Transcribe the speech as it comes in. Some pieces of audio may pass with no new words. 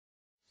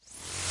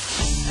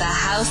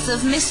House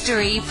of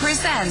Mystery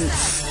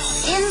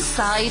presents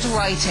Inside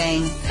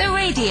Writing, the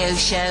radio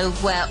show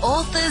where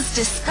authors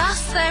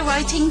discuss their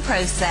writing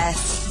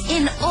process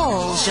in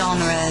all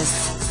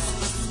genres.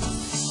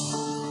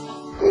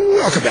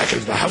 Welcome back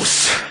into the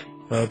House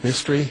of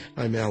Mystery.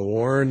 I'm Al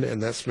Warren,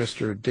 and that's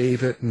Mr.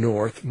 David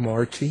North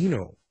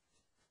Martino.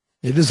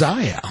 It is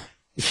I, Al.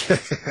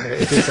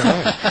 It is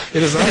I.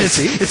 It is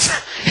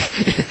I.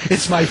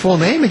 It's my full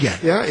name again.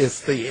 Yeah,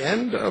 it's the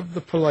end of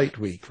the Polite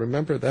Week.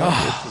 Remember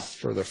that? This is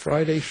for the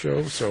Friday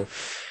show, so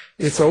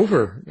it's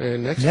over.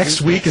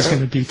 Next week is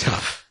going to be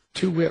tough.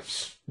 2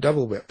 whips,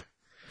 double whip.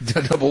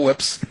 Double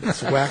whips.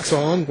 It's wax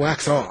on,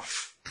 wax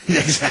off.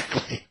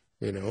 Exactly.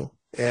 You know,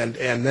 and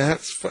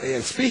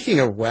speaking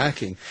of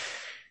whacking,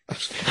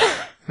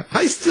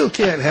 I still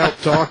can't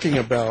help talking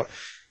about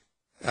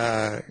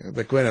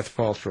the Gwyneth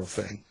Paltrow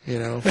thing, you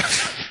know,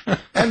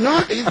 and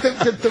not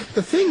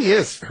the thing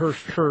is her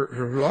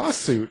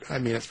lawsuit. I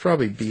mean, it's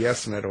probably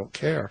BS, and I don't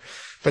care,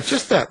 but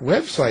just that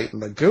website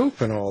and the Goop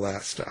and all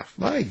that stuff.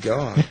 My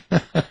God,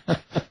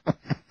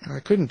 I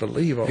couldn't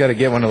believe. You got to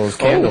get one of those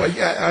candles. Oh,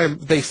 yeah,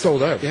 they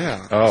sold out.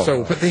 Yeah. Oh.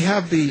 So, but they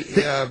have the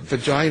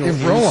vaginal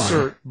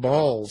insert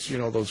balls, you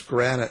know, those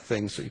granite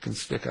things that you can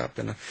stick up.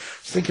 And I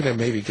was thinking of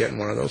maybe getting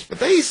one of those, but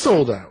they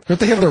sold out. Don't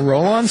they have the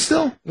roll-on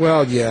still?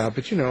 Well, yeah,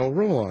 but you know,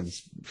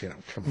 roll-ons, you know,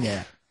 come on.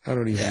 Yeah. I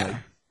don't even like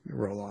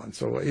roll-on.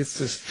 So it's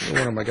just,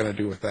 what am I going to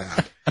do with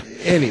that?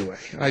 Anyway,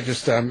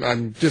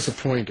 I'm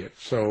disappointed.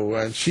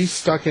 So she's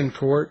stuck in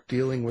court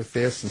dealing with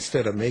this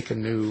instead of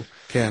making new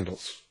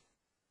candles.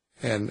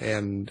 And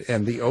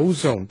the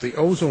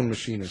ozone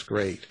machine is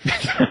great.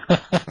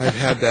 I've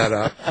had that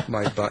up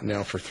my butt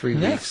now for 3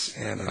 weeks,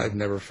 and I've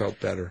never felt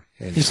better.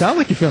 And you sound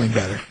like you're feeling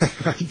better.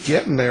 I'm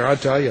getting there, I'll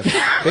tell you.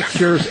 It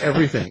cures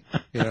everything,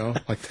 you know,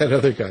 like that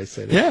other guy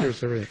said. It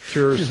cures everything.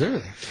 Cures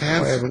everything.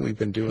 Cancer. Why haven't we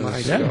been doing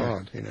this?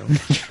 God, you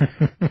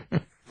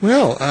know.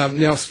 Well,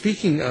 now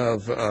speaking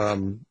of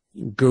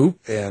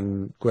Goop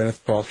and Gwyneth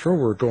Paltrow,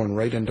 we're going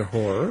right into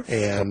horror,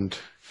 and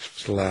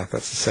just laugh.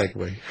 That's a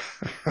segue.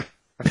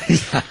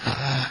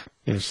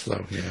 You're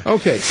slow, yeah.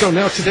 Okay, so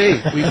now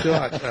today we've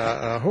got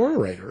a horror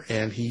writer,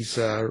 and he's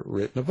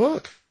written a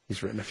book.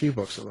 He's written a few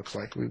books, it looks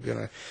like. We're going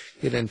to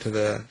get into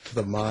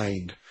the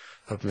mind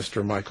of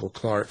Mr. Michael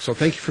Clark. So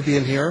thank you for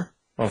being here.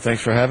 Well,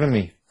 thanks for having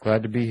me.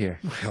 Glad to be here.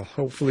 Well,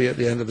 hopefully at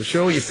the end of the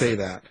show you say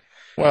that.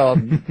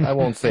 Well, I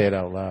won't say it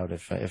out loud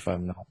if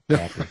I'm not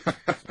happy.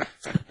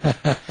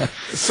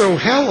 So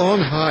Hell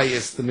on High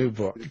is the new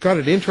book. It's got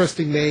an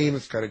interesting name.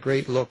 It's got a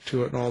great look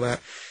to it and all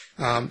that.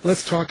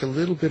 Let's talk a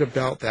little bit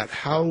about that.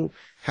 How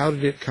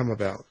did it come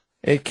about?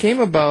 It came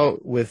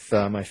about with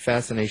my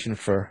fascination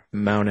for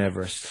Mount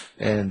Everest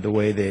and the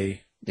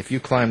way if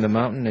you climb the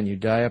mountain and you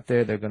die up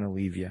there, they're going to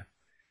leave you.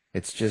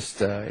 It's just,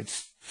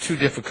 it's too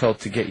difficult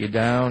to get you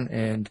down,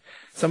 and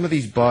some of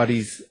these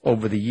bodies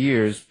over the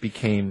years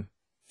became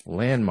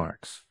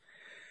landmarks.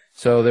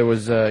 So there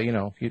was,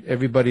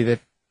 everybody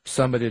that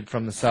summited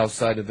from the south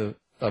side of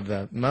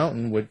the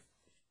mountain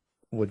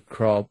would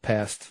crawl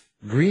past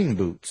Green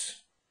Boots,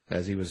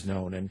 as he was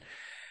known. And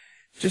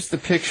just the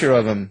picture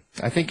of him,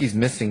 I think he's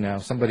missing now.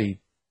 Somebody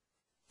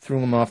threw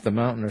him off the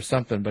mountain or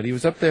something, but he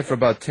was up there for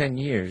about 10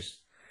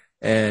 years.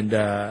 And,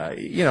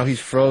 he's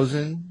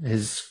frozen.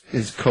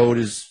 His coat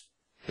is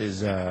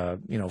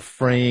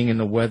fraying in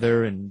the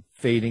weather and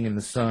fading in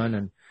the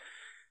sun.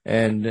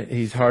 And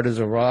he's hard as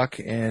a rock.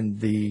 And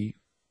the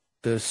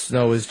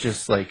snow is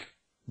just like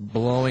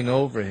blowing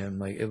over him.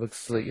 Like, it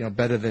looks like,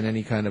 better than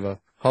any kind of a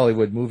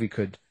Hollywood movie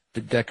could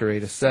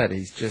decorate a set.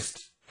 He's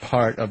just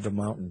part of the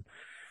mountain.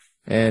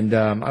 And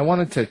I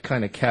wanted to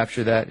kind of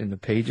capture that in the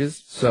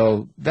pages.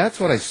 So that's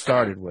what I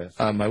started with.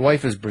 My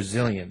wife is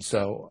Brazilian,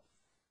 so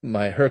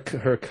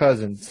her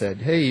cousin said,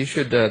 "Hey, you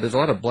should there's a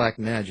lot of black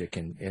magic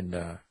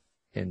in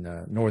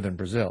northern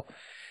Brazil,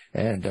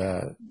 and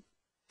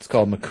it's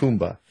called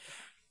Macumba.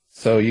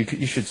 So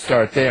you should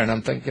start there." And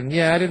I'm thinking,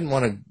 I didn't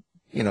want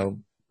to,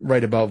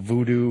 write about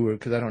voodoo,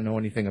 because I don't know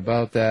anything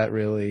about that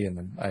really,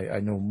 and I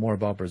know more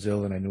about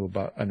Brazil than I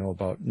know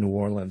about New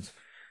Orleans.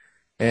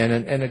 And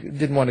I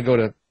didn't want to go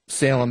to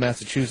Salem,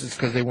 Massachusetts,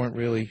 because they weren't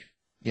really,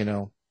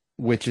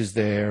 witches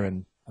there,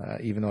 and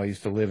even though I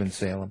used to live in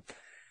Salem.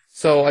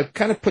 So I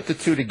kind of put the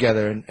two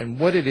together, and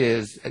what it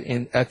is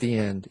in the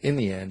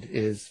end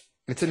is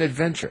it's an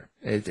adventure.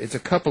 It's a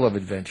couple of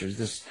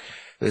adventures.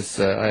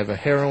 I have a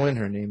heroine.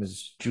 Her name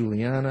is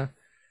Juliana.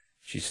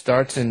 She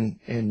starts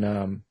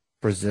in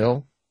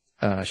Brazil.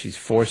 She's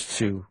forced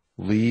to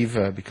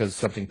leave because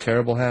something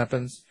terrible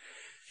happens.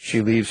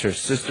 She leaves her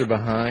sister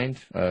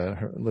behind,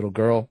 her little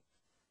girl,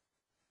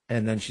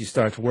 and then she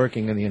starts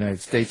working in the United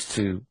States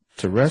to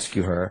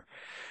rescue her.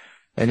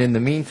 And in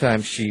the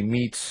meantime, she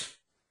meets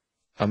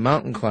a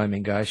mountain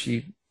climbing guy.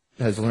 She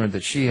has learned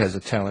that she has a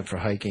talent for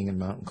hiking and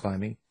mountain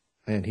climbing,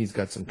 and he's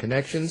got some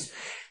connections.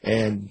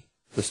 And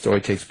the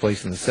story takes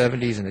place in the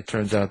 70s, and it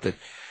turns out that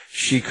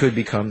she could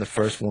become the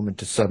first woman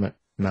to summit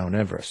Mount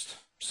Everest.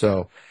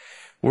 So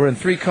we're in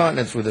 3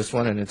 continents with this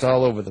one, and it's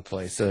all over the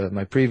place.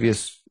 My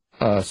previous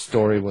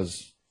story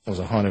was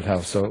a haunted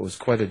house, so it was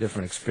quite a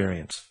different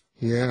experience.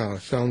 Yeah,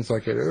 sounds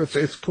like it.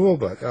 It's cool,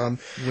 but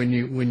when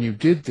you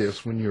did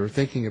this, when you were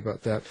thinking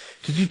about that,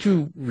 did you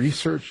do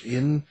research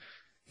in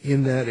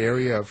that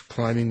area of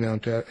climbing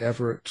Mount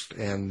Everest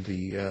and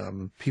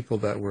the people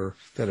that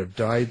have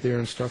died there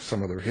and stuff,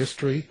 some of their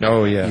history?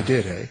 Oh yeah, you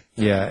did, hey?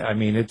 Yeah, I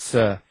mean it's.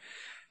 I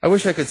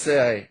wish I could say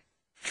I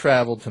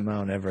traveled to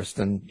Mount Everest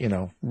and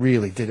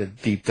really did a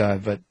deep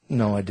dive, but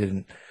no, I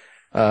didn't.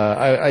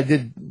 I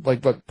did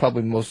like what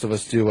probably most of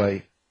us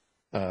do.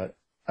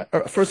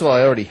 First of all,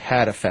 I already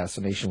had a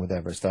fascination with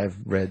Everest. I've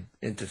read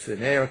Into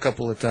Thin Air a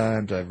couple of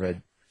times. I've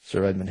read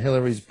Sir Edmund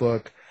Hillary's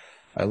book.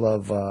 I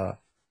love, all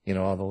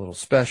the little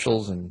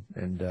specials and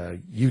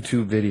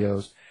YouTube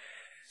videos.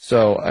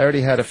 So I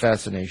already had a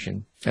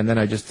fascination. And then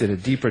I just did a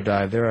deeper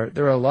dive. There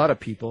are a lot of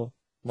people,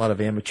 a lot of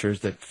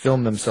amateurs that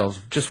film themselves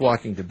just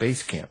walking to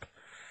base camp.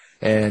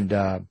 And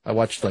I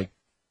watched like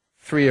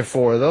 3 or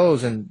 4 of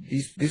those. And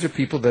these are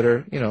people that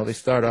are, they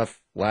start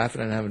off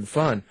laughing and having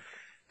fun.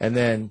 And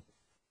then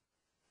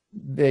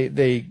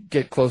they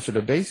get closer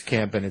to base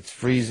camp and it's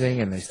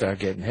freezing and they start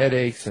getting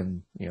headaches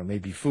and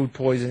maybe food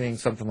poisoning,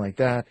 something like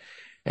that,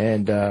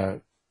 and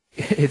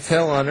it's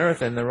hell on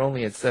earth, and they're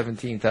only at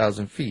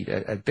 17,000 feet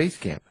at base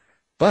camp.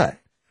 But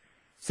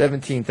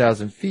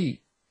 17,000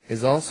 feet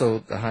is also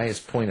the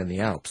highest point in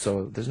the Alps,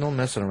 so there's no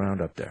messing around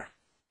up there.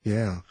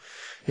 Yeah,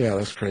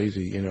 that's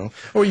crazy,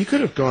 Or you could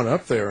have gone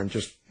up there and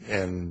just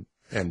and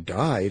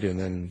died and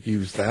then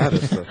used that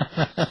as the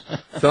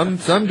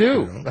some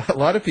do. A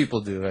lot of people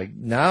do. Like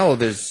now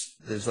there's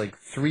like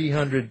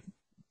 300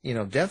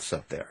 deaths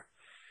up there,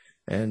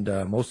 and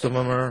most of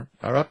them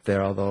are up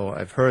there, although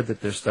I've heard that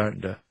they're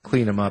starting to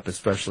clean them up,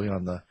 especially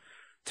on the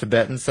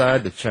Tibetan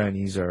side. The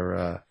Chinese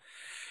are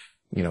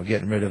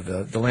getting rid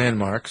of the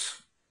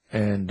landmarks,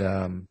 and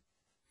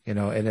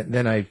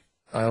then I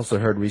also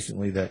heard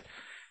recently that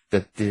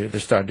they're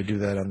starting to do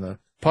that on the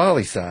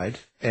Pali side,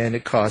 and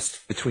it costs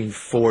between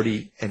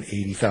 $40,000 and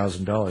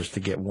 $80,000 to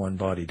get one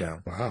body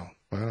down. Wow.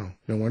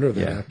 No wonder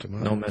they have to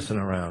move. No messing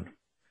around.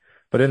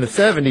 But in the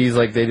 70s,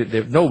 like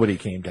nobody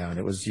came down.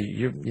 It was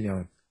you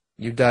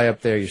die up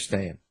there, you're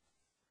staying.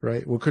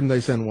 Right. Well, couldn't they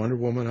send Wonder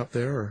Woman up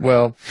there? Or?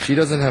 Well, she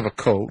doesn't have a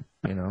coat,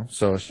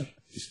 so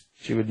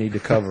she would need to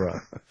cover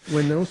up.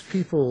 When those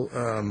people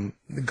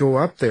go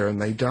up there and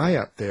they die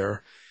up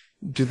there,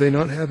 do they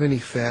not have any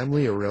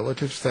family or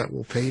relatives that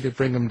will pay to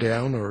bring them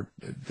down, or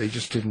they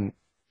just didn't?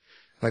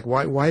 Like,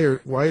 why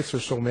is there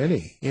so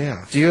many?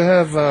 Yeah. Do you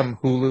have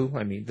Hulu?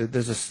 I mean,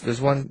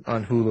 there's one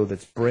on Hulu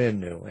that's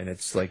brand new, and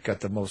it's like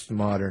got the most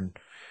modern,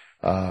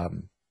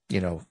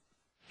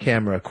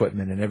 camera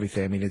equipment and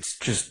everything. I mean, it's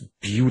just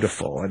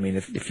beautiful. I mean,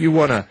 if you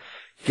want to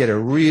get a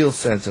real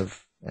sense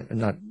of,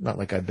 not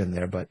like I've been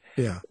there, but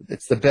yeah,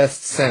 it's the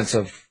best sense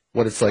of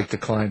what it's like to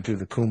climb through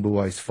the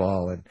Khumbu Ice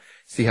Fall and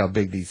see how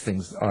big these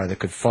things are that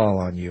could fall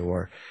on you,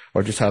 or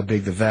just how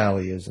big the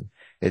valley is. And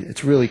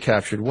it's really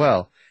captured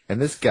well.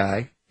 And this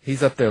guy,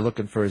 he's up there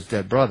looking for his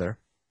dead brother,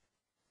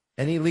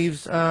 and he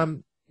leaves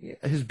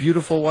his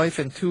beautiful wife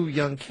and 2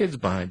 young kids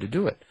behind to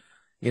do it.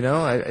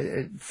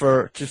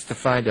 For just to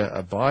find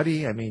a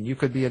body. I mean, you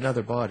could be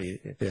another body.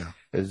 Yeah.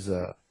 It's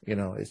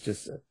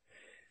just,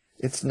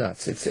 it's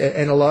nuts.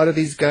 And a lot of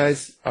these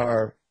guys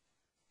are,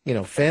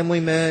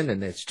 family men,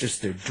 and it's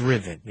just they're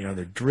driven.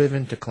 They're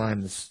driven to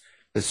climb this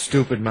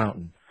stupid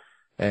mountain,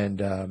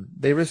 and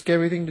they risk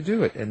everything to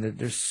do it. And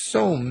there's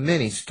so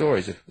many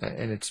stories,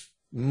 and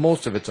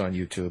most of it's on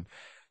YouTube.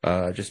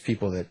 Just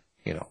people that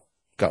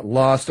got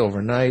lost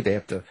overnight. They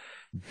have to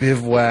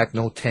bivouac,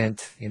 no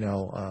tent,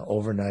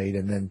 overnight,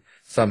 and then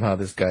somehow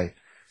this guy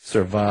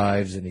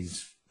survives, and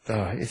it's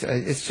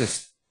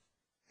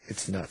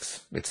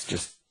nuts.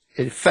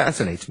 It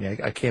fascinates me.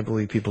 I can't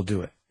believe people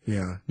do it.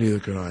 Yeah, neither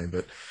can I.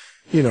 But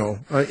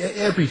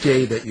every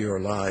day that you're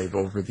alive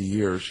over the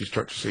years, you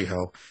start to see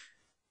how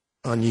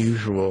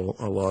unusual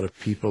a lot of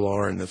people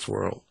are in this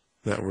world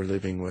that we're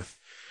living with.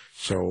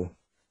 So,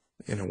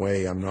 in a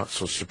way, I'm not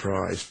so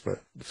surprised,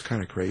 but it's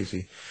kind of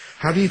crazy.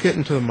 How do you get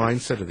into the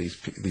mindset of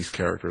these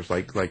characters?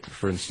 Like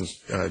for instance,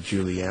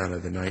 Juliana,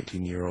 the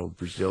 19-year-old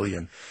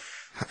Brazilian.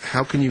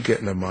 How can you get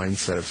in the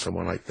mindset of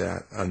someone like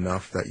that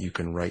enough that you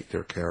can write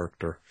their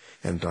character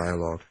and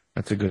dialogue?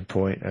 That's a good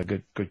point. A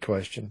good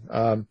question.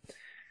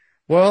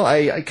 Well,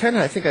 I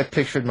think I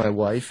pictured my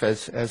wife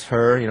as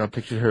her.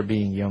 Pictured her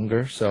being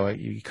younger. So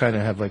you kind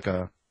of have like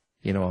a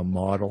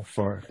model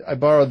for. I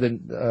borrowed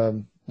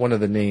one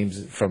of the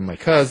names from my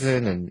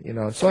cousin,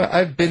 and so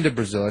I've been to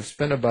Brazil. I've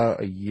spent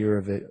about a year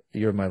of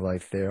my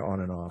life there, on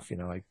and off.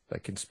 I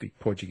can speak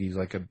Portuguese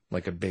like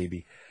a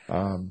baby.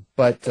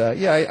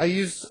 I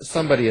use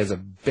somebody as a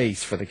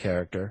base for the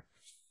character,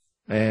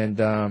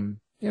 and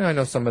I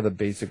know some of the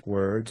basic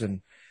words,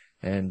 and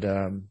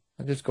I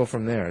just go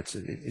from there.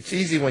 It's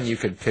easy when you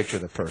can picture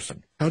the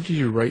person. How do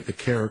you write the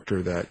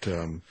character that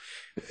the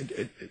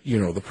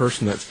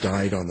person that's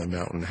died on the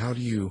mountain? How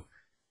do you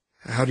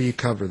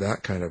cover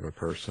that kind of a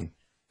person?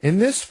 In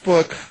this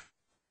book,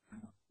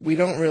 we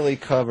don't really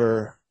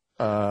cover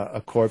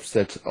a corpse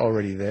that's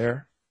already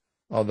there,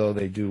 although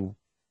they do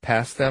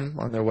pass them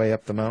on their way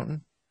up the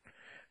mountain.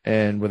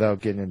 And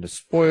without getting into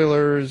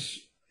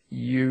spoilers,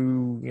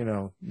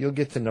 you'll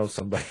get to know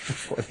somebody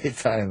before they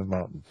die on the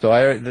mountain. So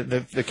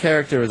the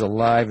character is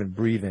alive and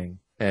breathing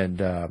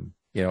and,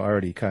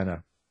 already kind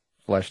of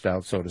fleshed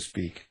out, so to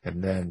speak.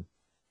 And then,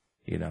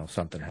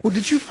 something happens. Well,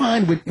 did you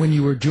find when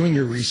you were doing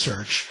your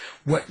research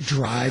what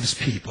drives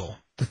people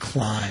to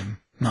climb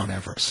Mount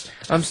Everest?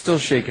 I'm still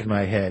shaking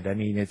my head. I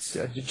mean, it's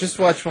just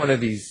watch one of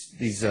these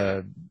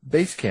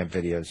base camp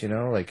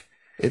videos, like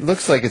it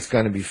looks like it's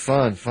going to be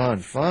fun,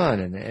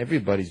 and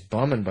everybody's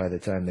bumming by the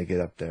time they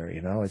get up there,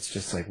 It's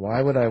just like,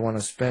 why would I want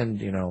to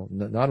spend,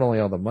 not only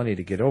all the money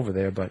to get over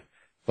there, but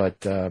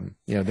then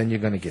you're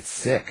going to get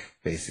sick,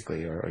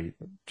 basically, or you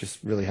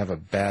just really have a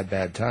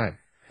bad time.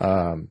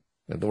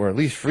 Or at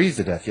least freeze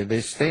to death.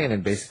 They're staying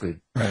in basically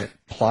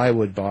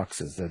plywood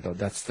boxes.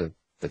 That's the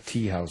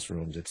tea house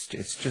rooms. It's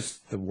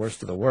just the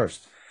worst of the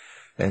worst,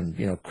 and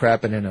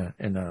crapping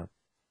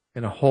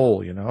in a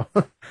hole.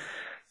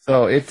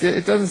 So it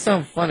doesn't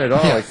sound fun at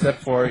all,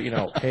 except for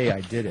hey,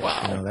 I did it.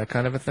 Wow. That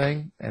kind of a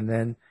thing. And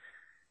then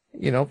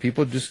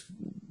people just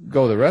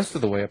go the rest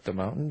of the way up the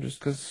mountain just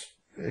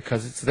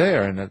because it's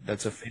there, and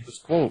that's a famous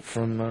quote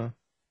from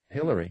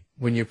Hillary.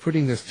 When you're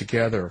putting this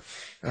together,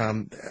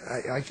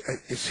 I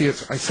see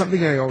it's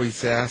something I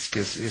always ask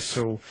is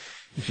so.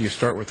 Do you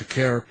start with the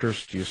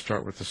characters? Do you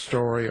start with the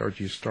story? Or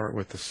do you start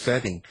with the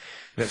setting?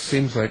 And it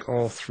seems like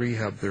all three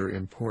have their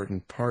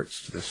important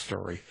parts to the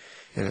story.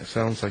 And it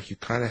sounds like you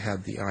kind of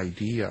had the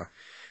idea.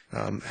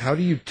 How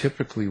do you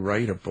typically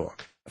write a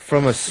book?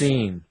 From a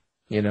scene,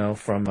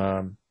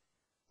 from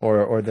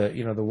or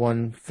the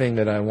one thing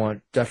that I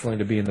want definitely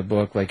to be in the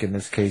book, like in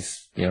this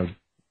case,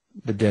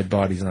 the dead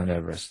bodies on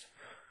Everest.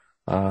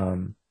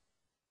 Some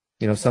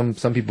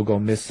people go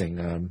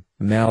missing.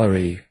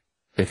 Mallory,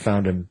 they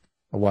found him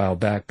a while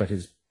back, but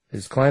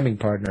his climbing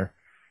partner,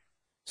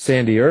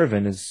 Sandy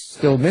Irvin, is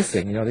still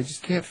missing. They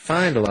just can't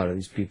find a lot of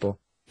these people.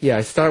 Yeah,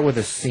 I start with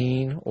a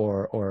scene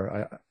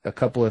or a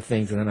couple of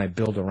things, and then I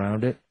build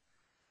around it.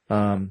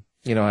 I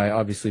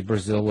obviously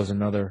Brazil was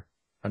another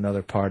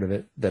part of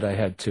it that I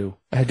had to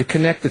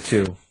connect the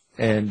two,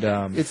 and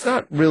it's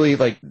not really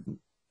like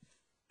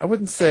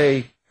I'd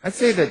say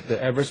that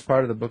the Everest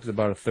part of the book is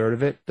about a third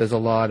of it. There's a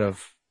lot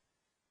of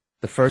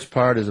the first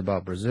part is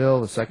about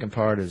Brazil. The second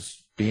part is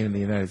being in the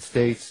United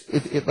States.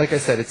 Like I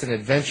said, it's an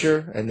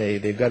adventure, and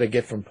they've got to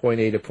get from point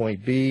A to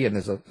point B, and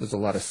there's a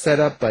lot of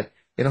setup. But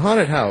in a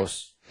haunted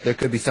house, there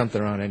could be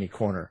something around any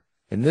corner.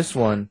 In this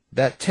one,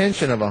 that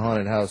tension of a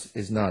haunted house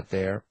is not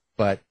there,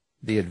 but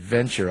the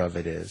adventure of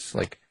it is.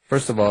 Like,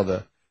 first of all,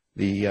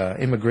 the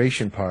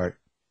immigration part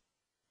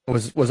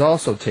was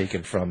also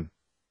taken from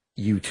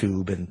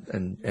YouTube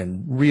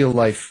and real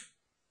life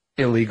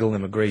illegal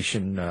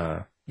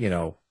immigration.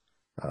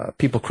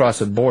 People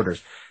crossing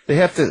borders. They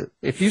have to.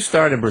 If you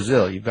start in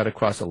Brazil, you've got to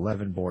cross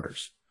 11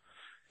 borders,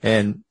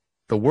 and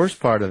the worst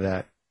part of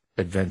that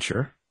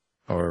adventure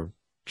or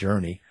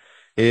journey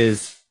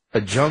is a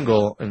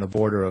jungle in the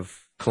border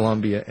of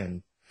Colombia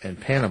and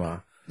Panama.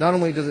 Not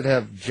only does it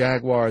have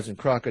jaguars and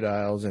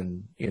crocodiles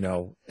and,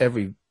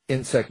 every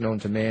insect known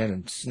to man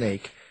and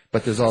snake,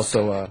 but there's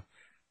also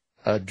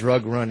a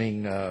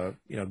drug-running,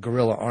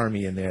 guerrilla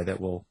army in there that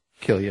will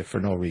kill you for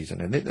no reason.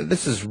 And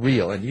this is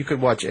real. And you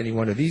could watch any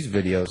one of these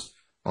videos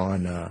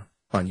on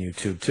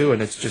YouTube, too.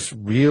 And it's just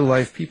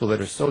real-life people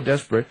that are so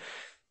desperate.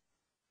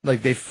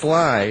 Like,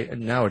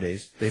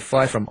 nowadays, they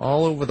fly from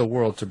all over the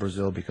world to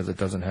Brazil because it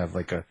doesn't have,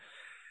 like, a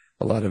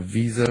lot of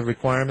visa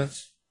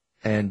requirements,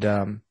 and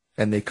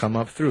they come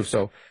up through.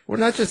 So we're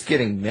not just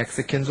getting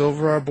Mexicans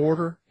over our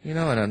border,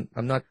 and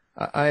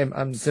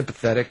I'm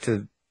sympathetic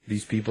to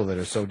these people that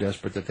are so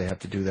desperate that they have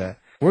to do that.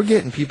 We're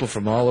getting people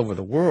from all over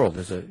the world.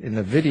 In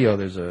the video, I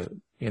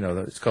think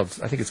it's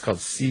called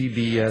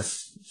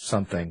CBS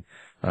something,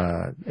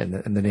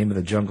 and the name of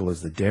the jungle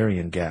is the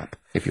Darien Gap,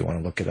 if you want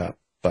to look it up.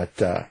 But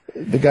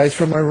the guys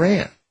from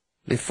Iran,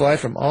 they fly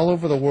from all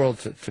over the world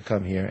to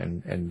come here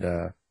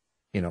and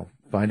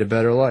find a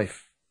better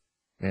life.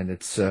 And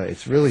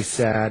it's really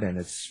sad, and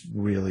it's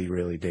really,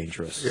 really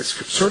dangerous. It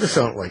sort of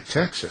sounds like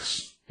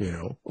Texas,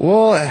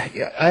 Well,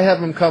 I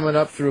have them coming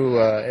up through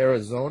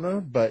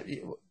Arizona, but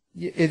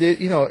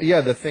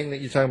the thing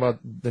that you're talking about,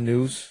 the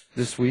news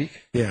this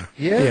week. Yeah.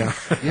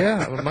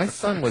 Well, my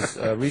son was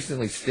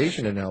recently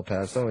stationed in El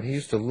Paso, and he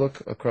used to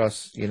look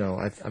across.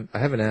 I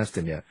haven't asked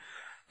him yet,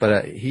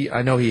 but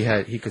I know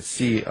he could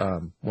see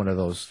one of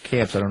those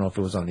camps. I don't know if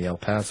it was on the El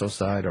Paso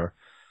side or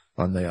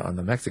on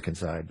the Mexican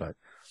side, but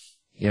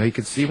he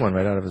could see one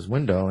right out of his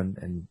window,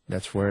 and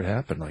that's where it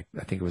happened. Like,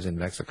 I think it was in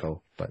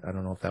Mexico, but I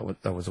don't know if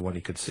that was the one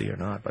he could see or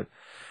not. But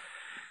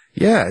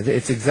yeah,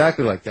 it's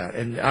exactly like that.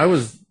 And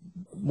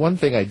one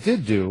thing I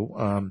did do,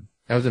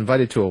 I was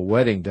invited to a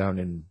wedding down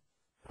in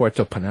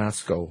Puerto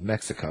Penasco,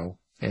 Mexico,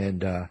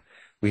 and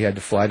we had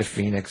to fly to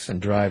Phoenix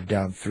and drive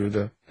down through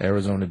the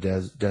Arizona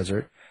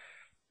desert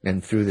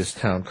and through this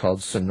town called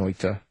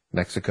Sonoita,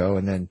 Mexico,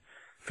 and then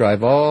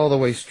drive all the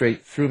way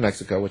straight through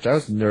Mexico, which I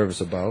was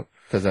nervous about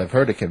because I've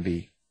heard it can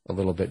be a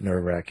little bit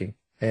nerve-wracking.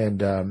 And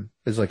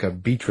there's like a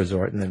beach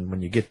resort, and then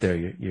when you get there,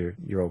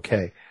 you're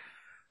okay.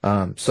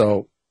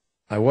 So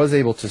I was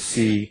able to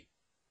see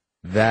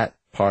that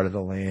part of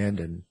the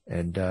land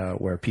and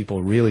where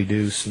people really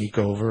do sneak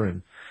over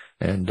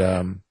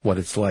and what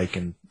it's like.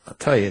 And I'll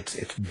tell you,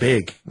 it's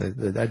big.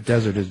 That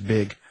desert is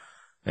big.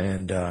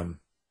 And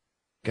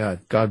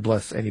God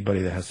bless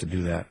anybody that has to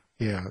do that.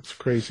 Yeah, it's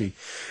crazy.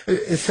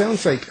 It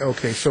sounds like,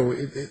 okay, so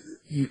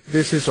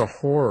this is a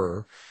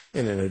horror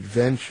and an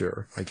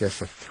adventure, I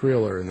guess a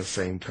thriller in the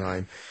same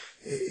time.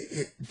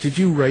 Did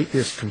you write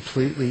this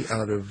completely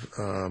out of,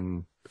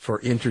 for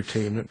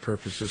entertainment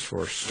purposes,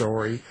 for a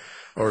story,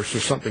 or is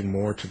there something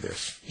more to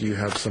this? Do you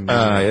have some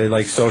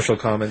like social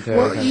commentary?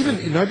 Well,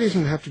 it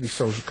doesn't have to be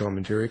social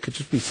commentary. It could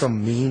just be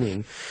some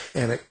meaning,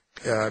 and it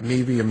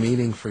maybe a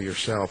meaning for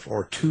yourself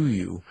or to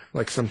you.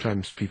 Like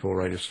sometimes people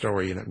write a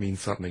story and it means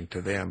something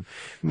to them.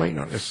 It might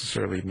not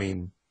necessarily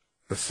mean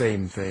the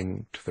same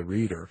thing to the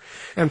reader.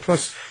 And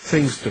plus,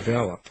 things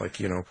develop,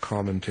 like,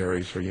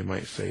 commentaries, or you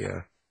might say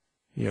a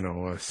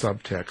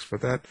subtext,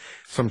 but that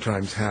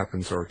sometimes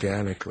happens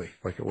organically,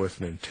 like it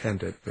wasn't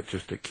intended, but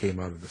just it came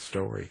out of the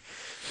story.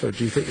 So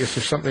do you think, is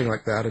there something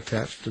like that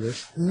attached to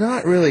this?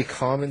 Not really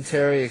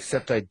commentary,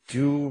 except I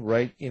do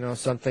write,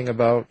 something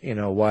about,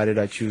 why did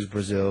I choose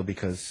Brazil?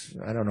 Because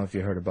I don't know if you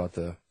heard about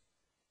the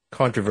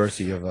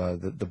controversy of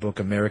the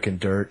book American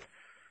Dirt,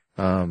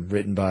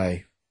 written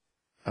by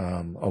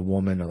a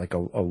woman, like a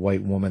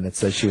white woman that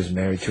says she was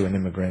married to an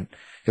immigrant.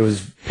 It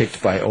was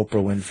picked by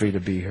Oprah Winfrey to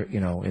be her,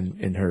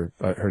 in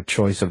her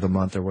choice of the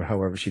month, or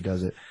however she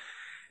does it.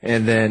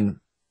 And then,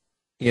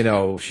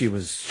 she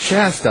was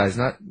chastised,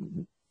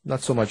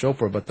 not so much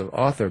Oprah, but the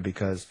author,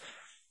 because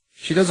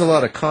she does a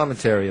lot of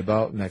commentary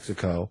about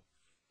Mexico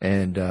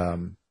and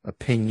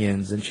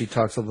opinions, and she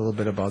talks a little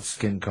bit about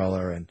skin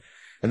color, and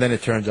then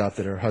it turns out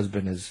that her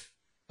husband is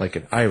like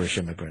an Irish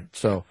immigrant.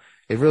 So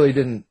it really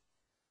didn't,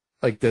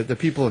 like the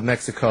people of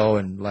Mexico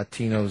and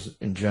Latinos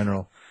in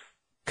general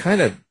kind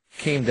of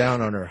came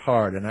down on her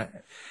hard,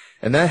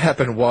 and that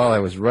happened while I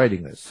was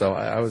writing this. So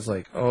I was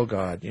like, oh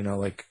God,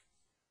 like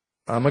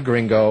I'm a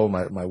gringo.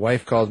 My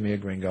wife calls me a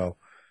gringo,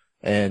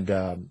 and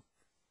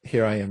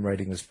here I am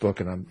writing this book,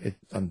 and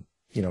I'm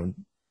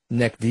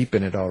neck deep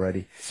in it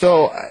already.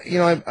 So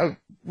I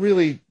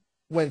really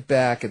went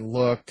back and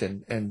looked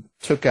and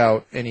took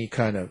out any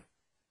kind of.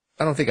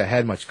 I don't think I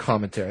had much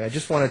commentary. I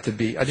just wanted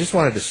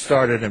to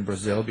start it in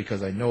Brazil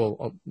because I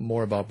know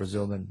more about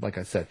Brazil than, like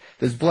I said,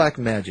 there's black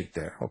magic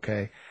there,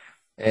 okay?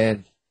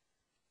 And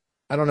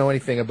I don't know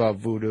anything about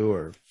voodoo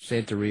or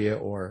Santeria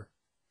or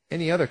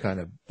any other kind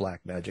of black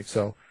magic.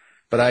 So,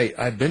 but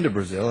I've been to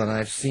Brazil and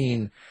I've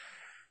seen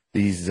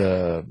these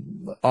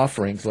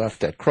offerings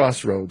left at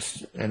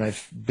crossroads, and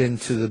I've been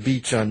to the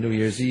beach on New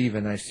Year's Eve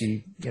and I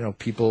see,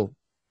 people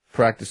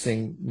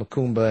practicing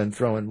macumba and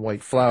throwing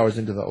white flowers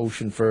into the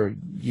ocean for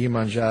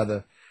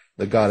Iemanjá,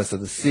 the goddess of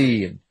the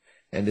sea,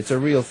 and it's a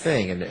real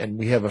thing. And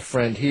we have a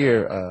friend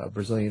here, a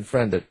Brazilian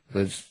friend that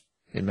lives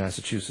in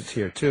Massachusetts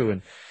here too,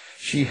 and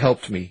she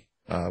helped me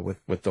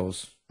with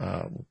those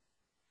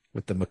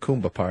with the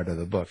macumba part of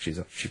the book.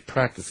 She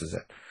practices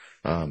it,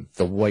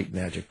 the white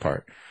magic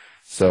part.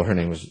 So her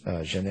name was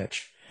Jeanette.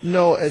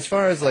 No, as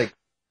far as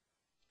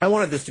I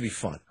wanted this to be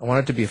fun. I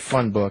wanted it to be a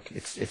fun book.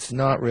 It's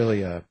not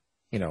really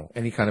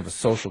any kind of a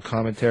social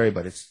commentary,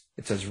 but it's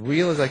as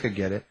real as I could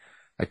get it.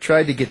 I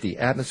tried to get the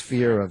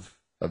atmosphere of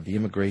the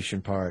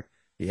immigration part,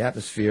 the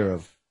atmosphere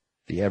of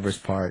the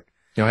Everest part.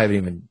 I haven't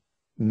even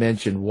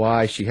mentioned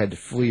why she had to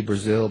flee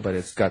Brazil, but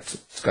it's got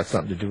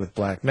something to do with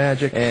black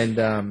magic. And,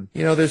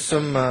 there's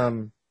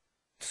some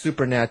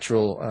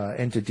supernatural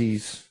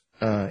entities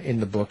in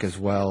the book as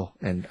well.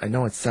 And I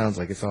know it sounds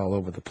like it's all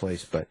over the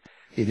place, but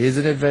it is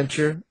an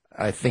adventure.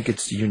 I think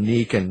it's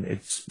unique, and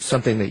it's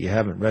something that you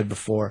haven't read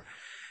before.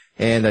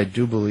 And I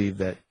do believe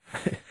that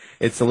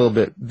it's a little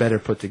bit better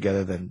put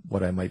together than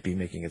what I might be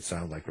making it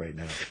sound like right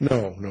now.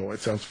 No, it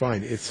sounds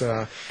fine. It's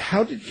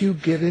how did you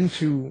get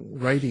into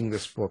writing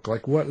this book?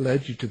 Like, what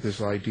led you to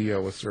this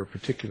idea? Was there a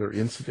particular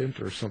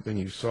incident or something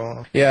you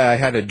saw? Yeah, I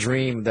had a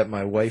dream that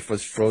my wife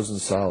was frozen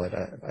solid.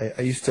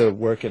 I used to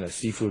work in a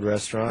seafood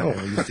restaurant,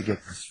 and we used to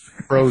get this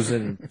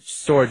frozen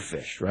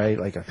swordfish, right?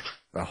 Like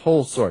a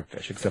whole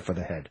swordfish except for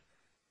the head.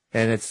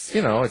 And it's,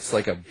 it's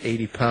like a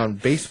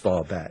 80-pound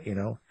baseball bat,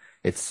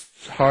 It's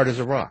hard as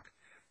a rock.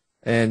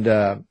 And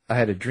I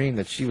had a dream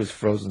that she was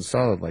frozen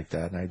solid like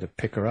that, and I had to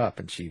pick her up,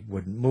 and she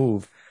wouldn't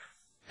move.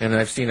 And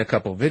I've seen a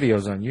couple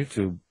videos on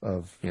YouTube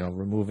of,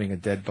 removing a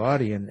dead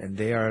body, and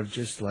they are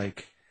just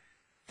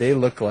they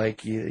look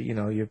like,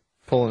 you're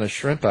pulling a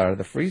shrimp out of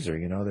the freezer,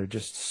 They're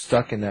just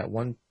stuck in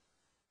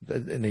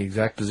in the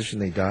exact position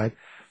they died.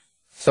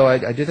 So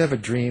I did have a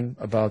dream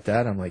about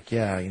that. I'm like,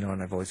 yeah,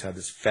 and I've always had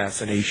this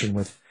fascination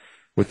with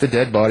the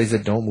dead bodies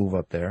that don't move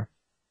up there.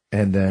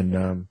 And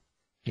then,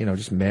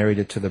 just married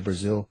it to the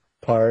Brazil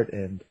part.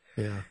 And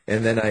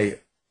then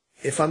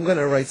if I'm going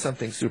to write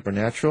something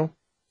supernatural,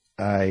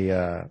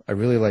 I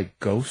really like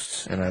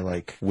ghosts, and I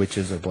like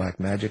witches or black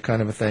magic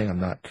kind of a thing. I'm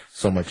not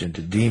so much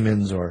into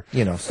demons or,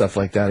 stuff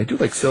like that. I do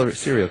like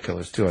serial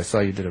killers, too. I saw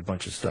you did a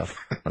bunch of stuff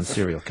on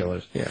serial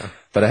killers. Yeah.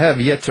 But I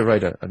have yet to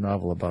write a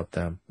novel about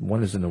them.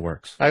 One is in the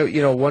works. I'm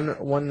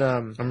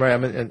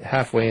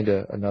halfway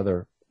into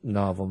another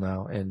novel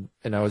now, and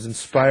I was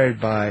inspired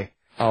by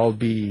I'll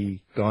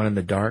Be Gone in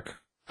the Dark.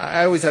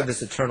 I always have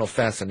this eternal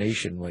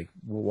fascination, like,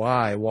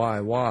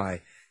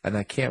 why? And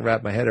I can't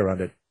wrap my head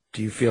around it.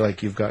 Do you feel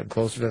like you've gotten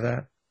closer to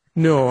that?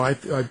 No,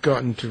 I've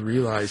gotten to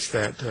realize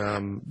that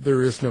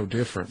there is no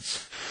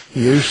difference.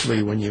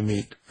 Usually when you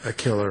meet a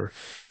killer,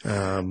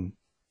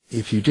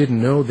 if you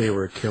didn't know they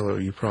were a killer,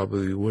 you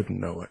probably wouldn't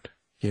know it.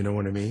 You know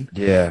what I mean?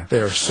 Yeah.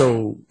 They're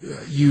so,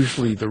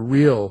 usually the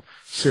real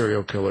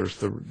serial killers,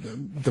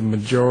 the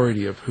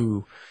majority of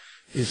who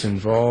is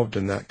involved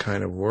in that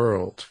kind of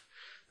world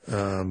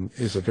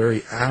is a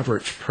very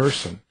average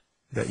person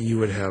that you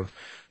would have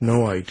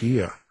no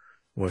idea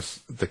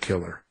was the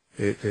killer.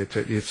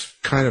 It's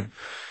kind of,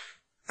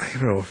 I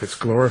don't know if it's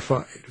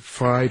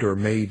glorified or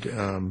made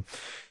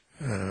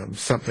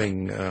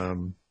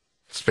something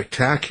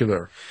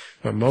spectacular,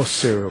 but most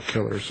serial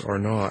killers are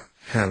not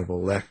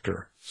Hannibal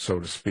Lecter, so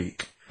to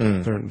speak.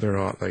 They're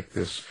not like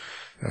this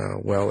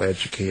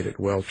well-educated,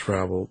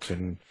 well-traveled,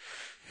 and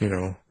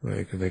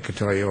they can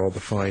tell you all the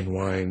fine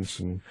wines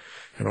and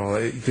all.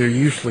 They're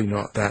usually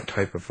not that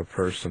type of a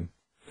person.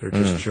 They're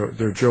just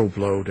they're Joe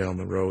Blow down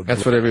the road.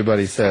 That's what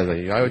everybody says.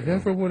 I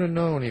never would have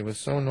known. He was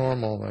so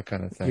normal, that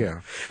kind of thing.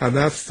 Yeah, and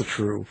that's the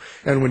true.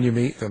 And when you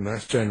meet them,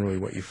 that's generally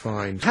what you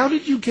find. How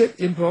did you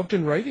get involved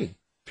in writing?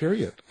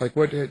 Period. Like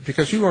what?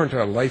 Because you weren't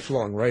a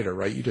lifelong writer,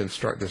 right? You didn't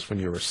start this when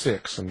you were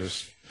 6 and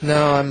just.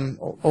 No, I'm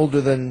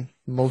older than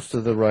most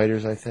of the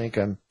writers. I think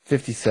I'm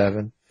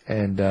 57,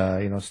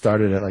 and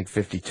started at like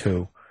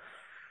 52.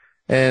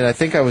 And I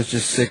think I was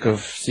just sick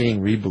of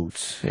seeing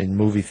reboots in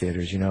movie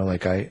theaters.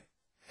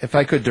 If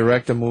I could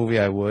direct a movie,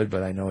 I would,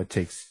 but I know it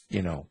takes,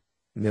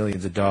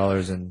 millions of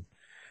dollars and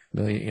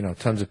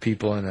tons of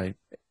people, and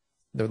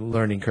the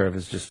learning curve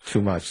is just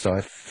too much. So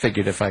I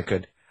figured if I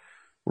could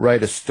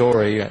write a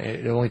story,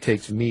 it only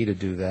takes me to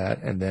do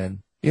that, and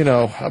then,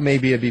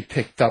 maybe it'd be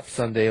picked up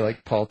someday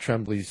like Paul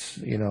Tremblay's,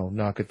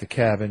 Knock at the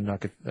Cabin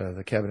at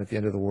the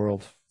End of the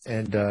World.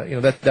 And,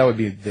 that would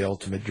be the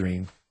ultimate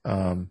dream.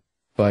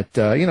 But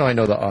I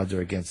know the odds are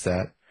against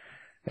that.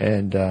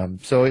 And,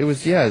 so it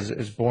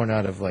was born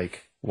out of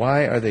like,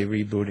 why are they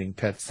rebooting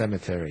Pet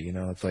Sematary?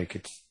 It's like,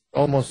 it's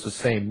almost the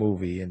same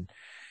movie.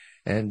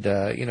 And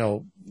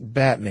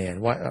Batman,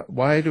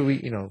 why do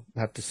we,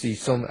 have to see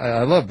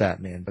I love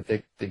Batman, but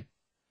they're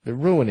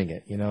ruining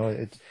it,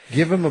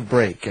 give him a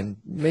break and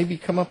maybe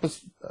come up with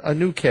a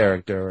new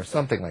character or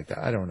something like that.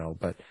 I don't know,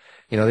 but,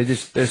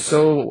 they're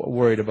so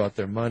worried about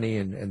their money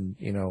and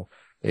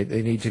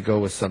they need to go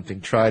with something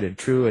tried and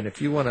true. And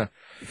if you want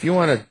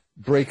to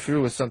break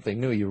through with something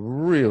new, you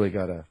really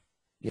gotta,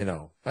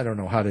 I don't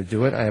know how to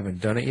do it. I haven't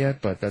done it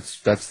yet, but that's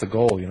the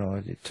goal,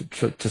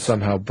 to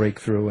somehow break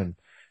through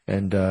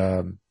and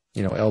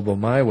elbow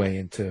my way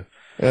into,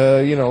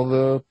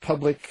 the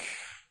public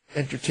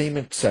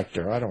entertainment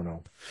sector. I don't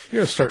know. You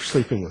gotta start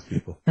sleeping with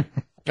people.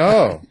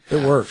 Oh,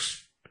 it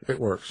works. It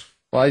works.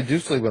 Well, I do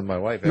sleep with my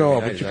wife.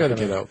 No, but you gotta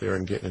get out there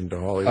and get into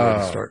Hollywood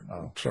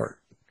and start.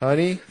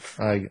 Honey,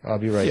 I'll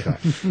be right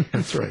back.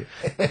 That's right.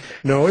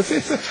 No, it's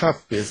a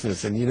tough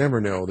business, and you never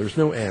know. There's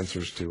no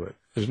answers to it.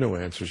 There's no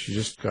answers. You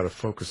just got to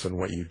focus on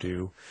what you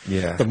do.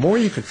 Yeah. The more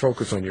you can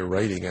focus on your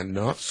writing and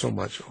not so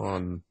much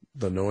on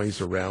the noise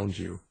around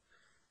you,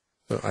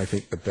 I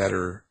think the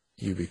better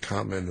you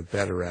become and the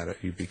better at it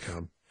you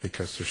become,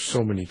 because there's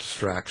so many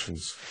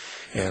distractions,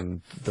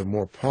 and the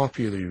more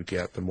popular you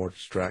get, the more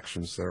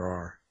distractions there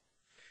are.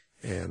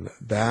 And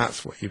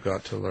that's what you've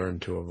got to learn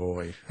to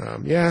avoid.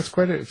 It's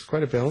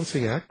quite a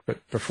balancing act, but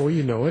before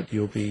you know it,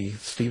 you'll be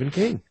Stephen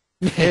King.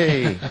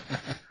 Hey,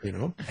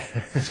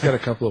 he's got a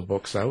couple of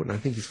books out, and I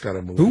think he's got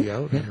a movie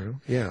out.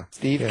 Yeah,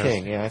 Steve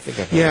King. Yeah, I think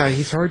I've heard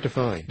he's hard to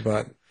find,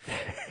 but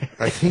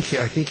I think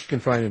you can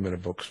find him in a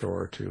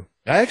bookstore or two.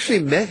 I actually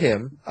met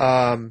him.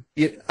 I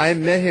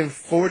met him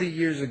 40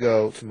 years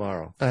ago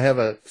tomorrow. I have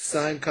a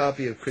signed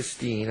copy of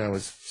Christine. I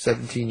was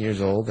 17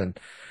 years old,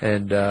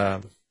 and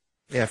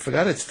I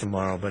forgot it's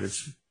tomorrow, but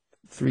it's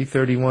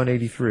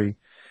 3/31/83.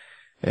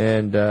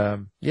 And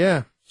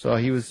so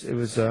it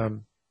was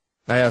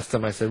I asked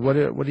him, I said, what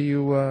do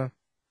you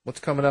what's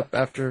coming up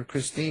after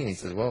Christine? He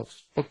says, well,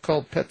 it's a book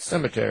called Pet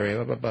Sematary,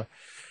 blah, blah, blah.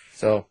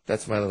 So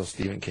that's my little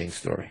Stephen King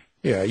story.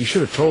 Yeah, you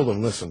should have told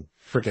him, listen,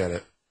 forget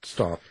it.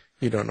 Stop.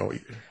 You don't know what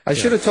you... I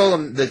should have told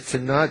him that to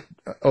not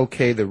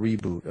okay the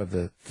reboot of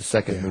the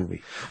second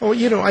movie. Oh,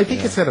 I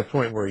think it's at a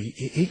point where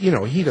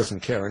he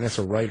doesn't care, and as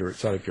a writer,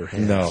 it's out of your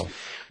hands. No.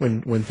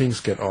 When things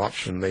get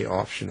optioned, they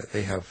option it.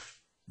 They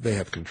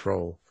have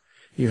control.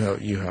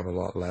 You have a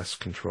lot less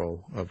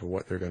control over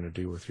what they're going to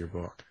do with your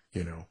book,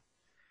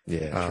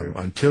 Yeah, true.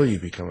 Until you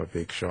become a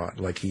big shot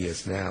like he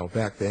is now.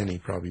 Back then, he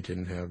probably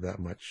didn't have that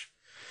much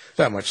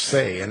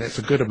say, and it's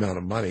a good amount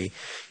of money,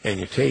 and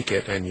you take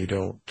it, and you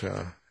don't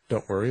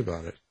worry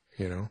about it,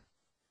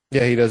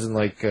 Yeah, he doesn't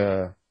like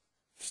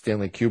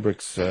Stanley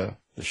Kubrick's The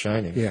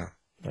Shining. Yeah.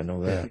 I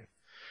know that. Yeah.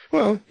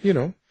 Well,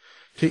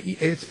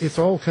 it's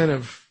all kind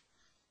of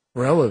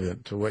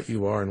relevant to what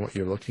you are and what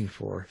you're looking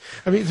for.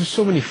 I mean, there's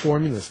so many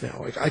formulas now.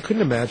 Like, I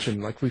couldn't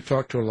imagine, like, we've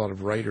talked to a lot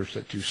of writers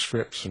that do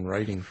scripts and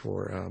writing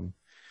for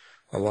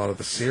a lot of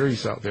the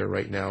series out there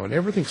right now, and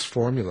everything's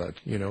formulaed.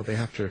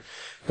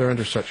 They're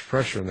under such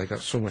pressure, and they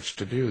got so much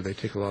to do. They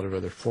take a lot of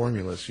other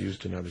formulas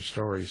used in other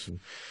stories and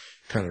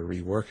kind of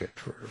rework it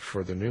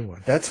for the new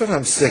one. That's what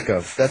I'm sick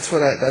of.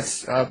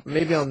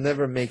 Maybe I'll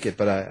never make it,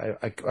 but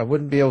I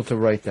wouldn't be able to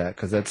write that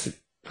because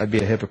I'd be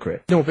a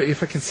hypocrite. No, but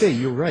if I can say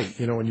you're right,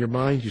 in your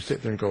mind you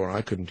sit there and go,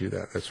 I couldn't do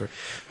that. That's right.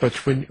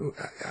 But when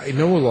I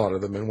know a lot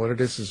of them, and what it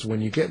is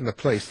when you get in the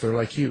place, they're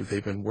like you.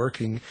 They've been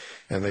working,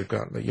 and they've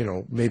got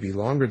maybe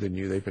longer than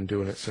you. They've been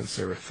doing it since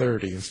they were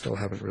 30 and still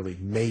haven't really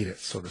made it,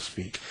 so to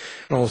speak.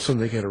 And all of a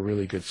sudden they get a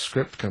really good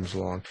script comes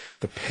along.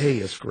 The pay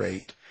is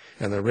great,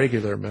 and the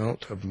regular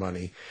amount of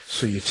money,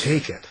 so you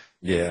take it.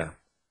 Yeah.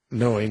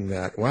 Knowing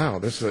that, wow,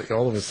 this is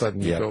all of a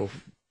sudden you Yep. go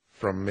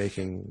from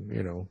making,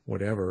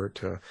 whatever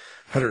to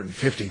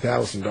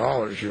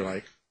 $150,000, you're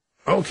like,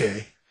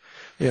 okay,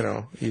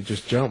 you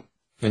just jump.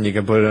 And you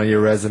can put it on your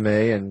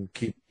resume and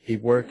keep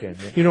working.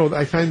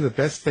 I find the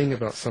best thing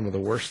about some of the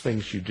worst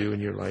things you do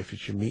in your life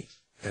is you meet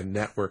and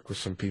network with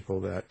some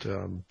people that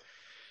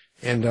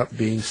end up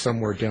being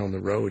somewhere down the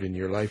road in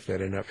your life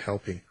that end up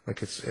helping.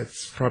 Like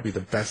it's probably the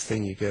best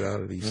thing you get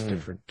out of these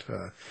different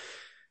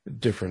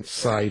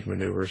side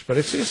maneuvers. But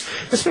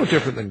it's no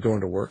different than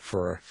going to work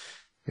for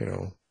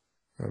a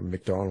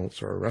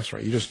McDonald's or a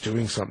restaurant. You're just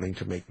doing something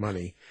to make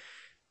money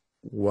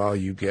while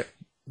you get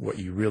what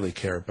you really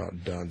care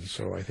about done.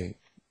 So I think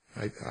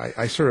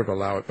I sort of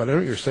allow it, but I know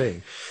what you're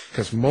saying,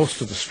 because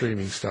most of the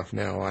streaming stuff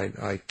now,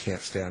 I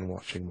can't stand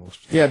watching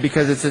most of it. Yeah,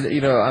 because it's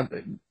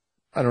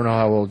I don't know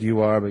how old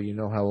you are, but you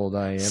know how old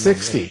I am.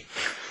 60.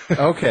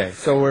 Okay,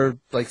 so we're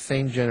like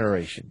same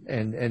generation,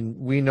 and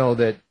we know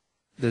that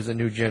there's a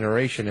new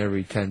generation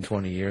every 10,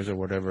 20 years or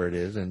whatever it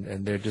is,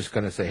 and they're just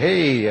going to say,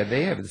 hey,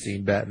 they haven't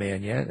seen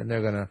Batman yet, and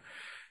they're going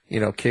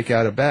to, kick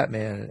out a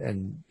Batman,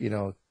 and,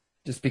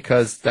 just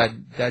because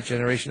that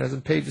generation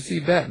hasn't paid to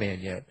see Batman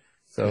yet.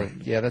 So, Right.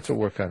 Yeah, that's what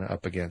we're kind of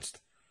up against.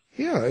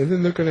 Yeah, and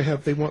then they're going to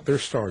they want their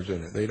stars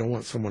in it. They don't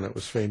want someone that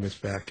was famous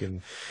back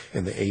in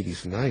the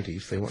 80s and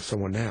 90s. They want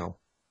someone now,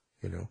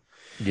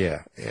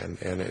 Yeah. And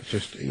it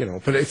just,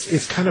 but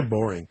it's kind of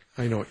boring.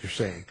 I know what you're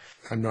saying.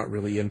 I'm not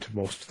really into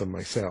most of them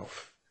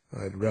myself.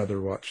 I'd rather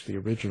watch the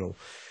original.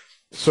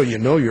 So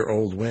you're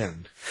old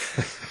when.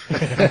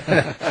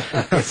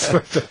 that's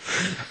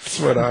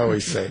what I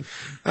always say.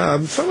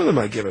 Some of them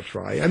I give a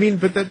try. I mean,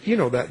 but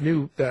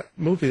that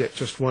movie that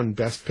just won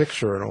Best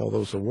Picture and all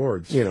those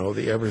awards,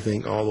 the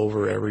Everything All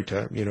Over Every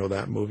Time,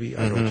 that movie.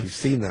 I don't know if you've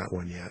seen that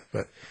one yet,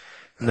 but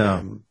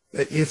No.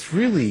 It's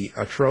really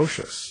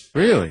atrocious.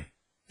 Really?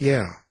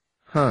 Yeah.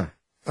 Huh.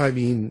 I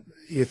mean,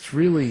 it's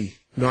really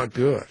not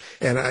good.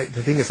 And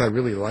the thing is, I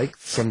really like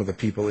some of the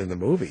people in the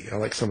movie. I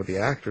like some of the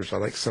actors. I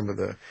like some of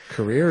the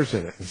careers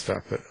in it and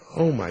stuff. But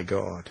oh my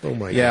God.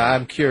 Yeah,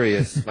 I'm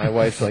curious. My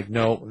wife's like,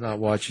 no, I'm not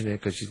watching it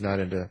because she's not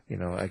into,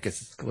 I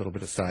guess it's a little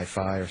bit of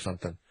sci-fi or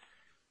something.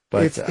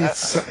 But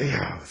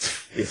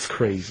it's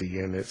crazy,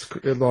 and it's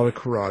a lot of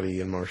karate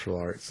and martial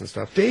arts and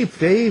stuff. Dave,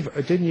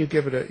 didn't you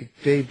give it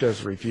Dave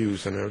does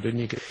reviews, I know,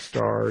 didn't you get a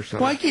star or something?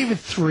 Well, I gave it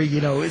 3.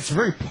 It's a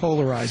very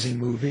polarizing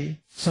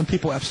movie. Some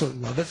people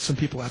absolutely love it. Some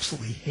people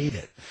absolutely hate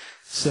it.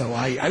 So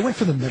I went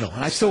for the middle,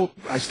 and I still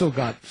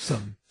got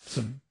some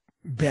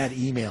bad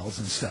emails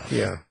and stuff.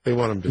 Yeah, they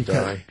want him to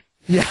die.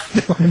 Yeah,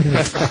 they want him to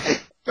die.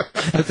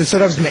 They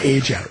said I was going to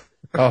age out.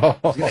 Oh.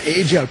 I was going to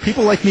age out.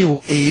 People like me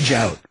will age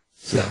out.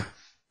 So. Yeah.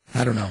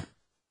 I don't know.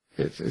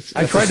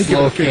 I tried to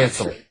slow give it a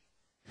cancel.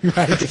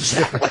 Right,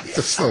 exactly. It's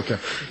a slow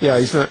cancel. Yeah,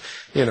 he's not,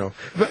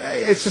 but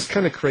it's just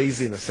kind of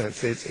crazy in a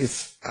sense.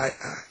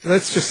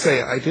 Let's just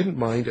say I didn't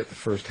mind it the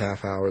first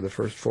half hour, the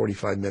first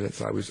 45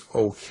 minutes, I was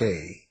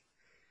okay.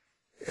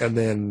 And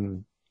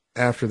then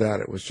after that,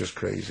 it was just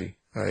crazy.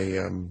 I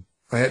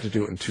had to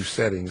do it in 2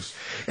 settings,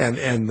 and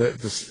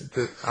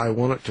I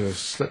wanted to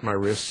slit my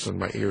wrists and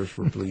my ears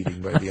were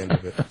bleeding by the end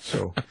of it.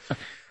 So.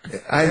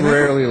 I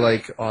rarely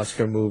like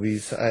Oscar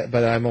movies,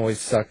 but I'm always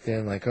sucked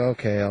in, like,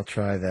 okay, I'll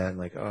try that. And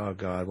like, oh,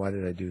 God, why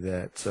did I do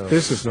that? So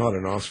this is not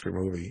an Oscar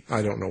movie.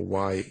 I don't know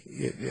why.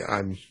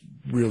 I'm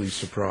really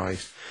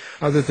surprised.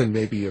 Other than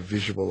maybe a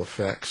visual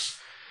effects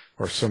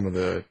or some of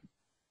the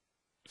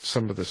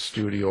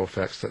studio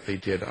effects that they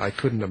did, I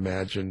couldn't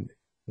imagine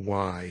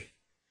why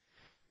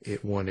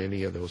it won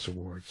any of those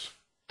awards,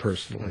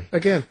 personally.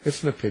 Again,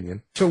 it's an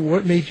opinion. So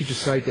what made you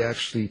decide to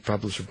actually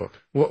publish a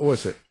book? What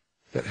was it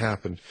that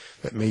happened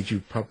that made you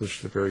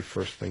publish the very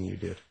first thing you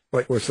did?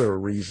 Like, was there a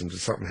reason? Did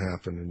something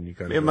happen and you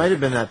got it might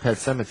have been that Pet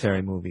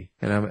Sematary movie.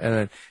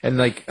 And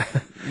like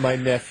my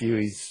nephew,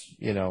 he's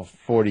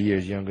 40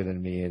 years younger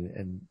than me,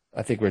 and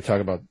I think we were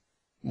talking about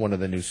one of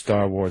the new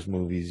Star Wars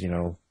movies,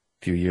 a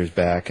few years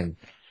back, and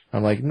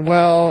I'm like,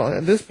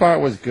 well, this part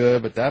was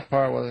good, but that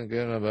part wasn't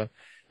good enough.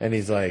 And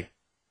he's like,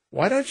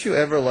 why don't you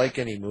ever like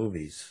any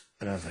movies?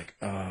 And I was like,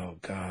 oh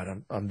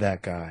God, I'm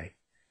that guy,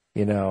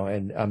 you know,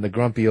 and I'm the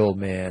grumpy old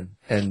man.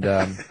 And, you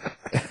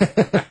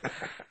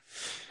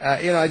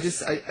know, I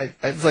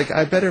was like,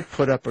 I better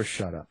put up or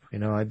shut up. You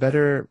know,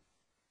 you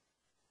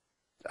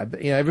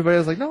know, everybody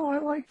was like, no, I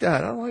like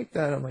that. I like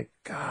that. I'm like,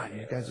 God,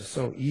 you guys are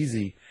so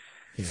easy.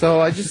 Yeah. So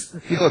I just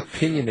feel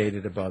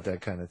opinionated about that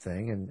kind of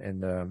thing.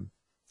 And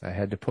I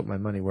had to put my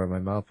money where my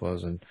mouth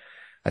was. And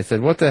I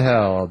said, what the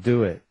hell? I'll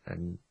do it.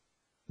 And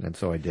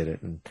so I did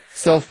it. And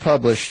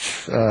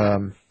self-published,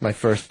 my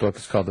first book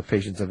is called The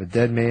Patience of a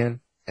Dead Man.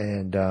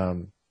 And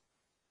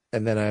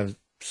then I've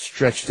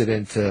stretched it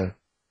into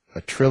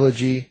a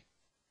trilogy.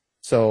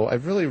 So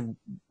I've really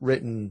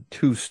written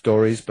 2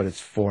 stories, but it's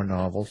 4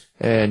 novels.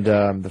 And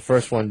the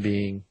first one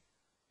being,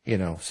 you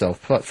know,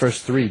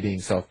 first 3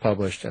 being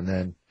self-published, and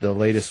then the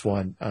latest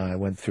one I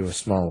went through a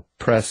small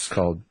press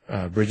called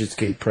Bridget's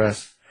Gate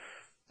Press,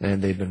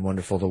 and they've been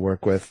wonderful to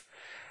work with.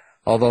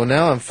 Although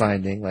now I'm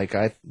finding, like,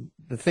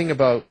 the thing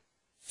about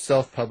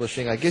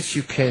self-publishing, I guess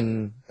you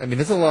can, I mean,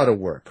 there's a lot of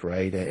work,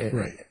 right?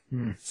 Right.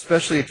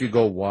 Especially if you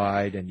go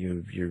wide and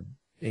you're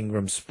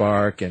Ingram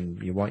Spark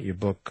and you want your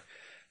book,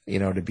 you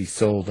know, to be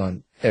sold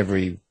on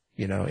every,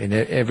 you know, in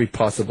every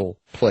possible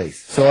place.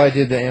 So I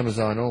did the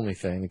Amazon only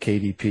thing, the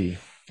KDP,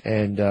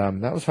 and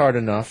that was hard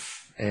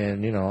enough,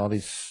 and, you know, all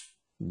these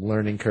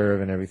learning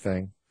curve and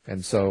everything.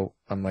 And so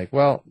I'm like,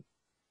 well,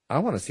 I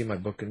want to see my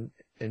book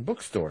in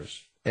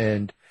bookstores.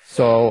 And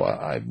so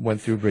I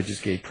went through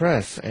Bridget's Gate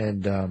Press,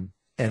 and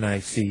I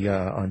see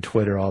on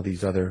Twitter all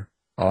these other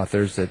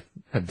authors that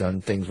have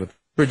done things with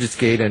Bridget's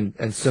Gate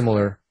and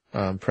similar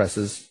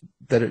presses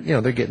that are, you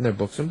know, they're getting their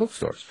books in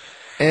bookstores.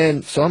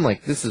 And so I'm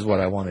like, this is what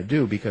I want to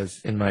do,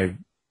 because in my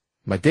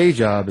day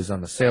job is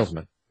I'm a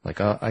salesman. Like,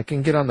 I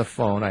can get on the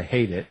phone. I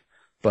hate it,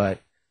 but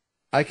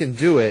I can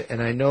do it.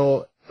 And I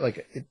know,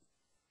 like, it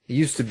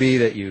used to be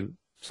that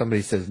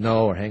somebody says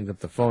no or hangs up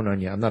the phone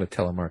on you. I'm not a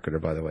telemarketer,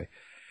 by the way,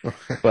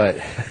 but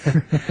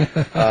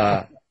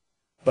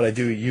I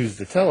do use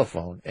the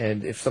telephone.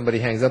 And if somebody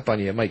hangs up on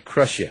you, it might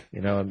crush you,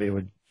 you know, and it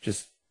would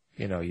just,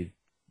 you know, you'd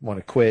want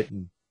to quit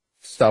and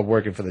stop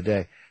working for the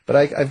day. But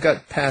I've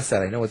got past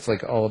that. I know it's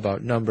like all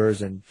about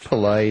numbers and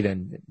polite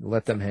and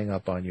let them hang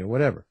up on you or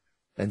whatever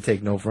and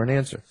take no for an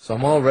answer. So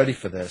I'm all ready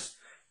for this.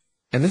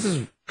 And this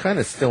is kind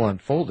of still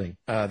unfolding.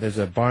 There's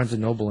a Barnes &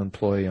 Noble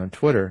employee on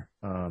Twitter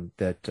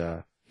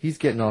that he's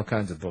getting all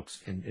kinds of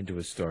books into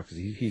his store because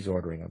he's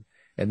ordering them.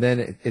 And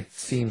then it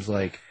seems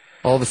like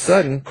all of a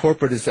sudden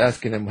corporate is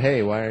asking him,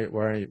 hey, why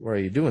are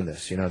you doing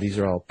this? You know, these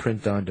are all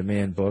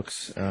print-on-demand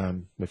books,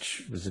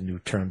 which was a new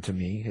term to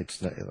me.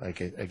 It's not,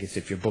 like, I guess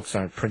if your books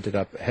aren't printed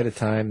up ahead of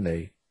time,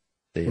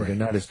 they're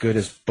not as good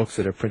as books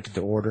that are printed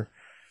to order.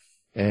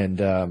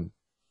 And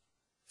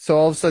so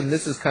all of a sudden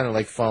this is kind of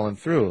like falling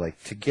through.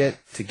 Like, to get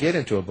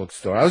into a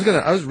bookstore, I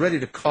was ready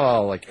to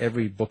call like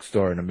every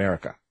bookstore in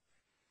America.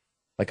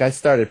 Like, I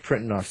started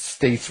printing off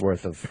states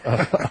worth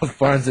of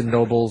Barnes and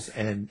Nobles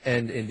and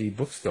indie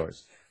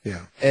bookstores.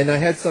 Yeah. And I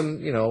had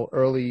some, you know,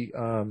 early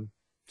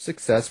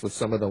success with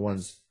some of the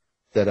ones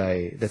that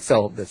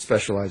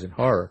specialize in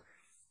horror,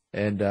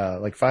 and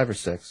like 5 or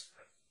 6.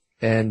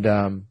 And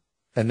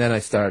then I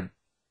started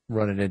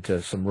running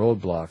into some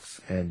roadblocks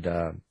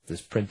and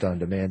this print on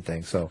demand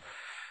thing. So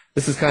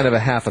this is kind of a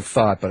half a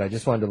thought, but I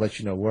just wanted to let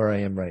you know where I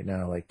am right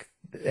now. Like,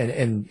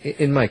 and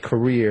in my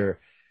career,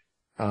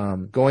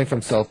 going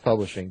from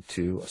self-publishing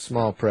to a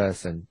small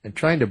press and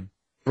trying to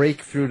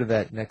break through to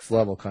that next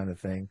level kind of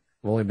thing.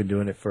 I've only been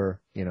doing it for,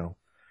 you know,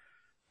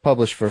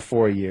 published for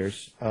 4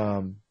 years.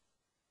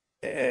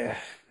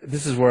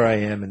 This is where I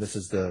am, and this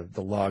is the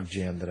log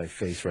jam that I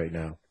face right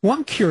now. Well,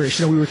 I'm curious.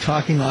 You know, we were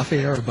talking off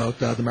air about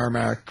the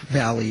Merrimack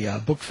Valley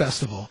Book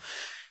Festival,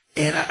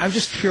 and I'm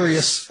just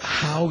curious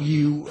how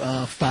you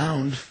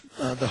found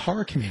the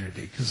horror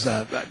community, because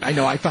I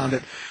know I found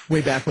it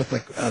way back with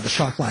like the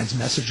Shocklines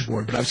message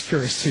board, but I was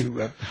curious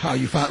to how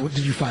you found.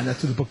 Did you find that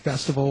through the book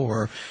festival,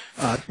 or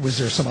was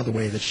there some other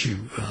way that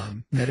you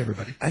met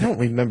everybody? I don't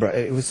remember.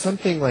 It was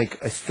something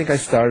like, I think I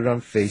started on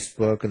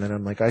Facebook, and then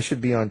I'm like, I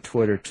should be on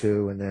Twitter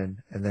too, and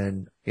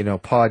then you know,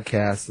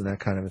 podcasts and that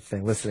kind of a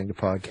thing, listening to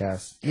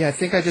podcasts. Yeah, I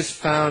think I just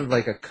found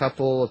like a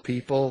couple of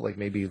people, like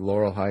maybe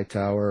Laurel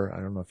Hightower.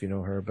 I don't know if you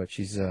know her, but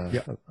she's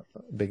a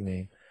big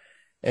name,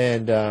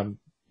 and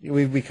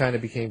we kind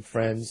of became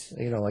friends,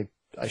 you know, like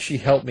she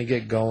helped me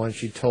get going.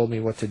 She told me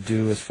what to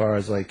do as far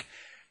as like,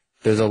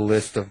 there's a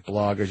list of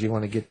bloggers. You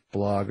want to get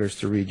bloggers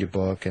to read your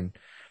book. And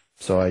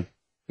so I,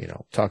 you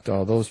know, talked to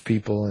all those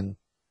people and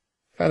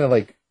kind of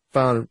like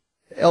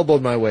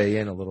elbowed my way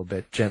in a little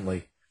bit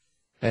gently.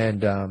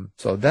 And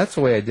so that's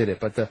the way I did it.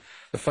 But the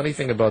funny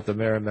thing about the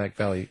Merrimack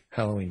Valley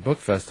Halloween Book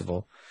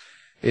Festival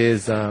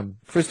is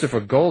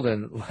Christopher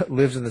Golden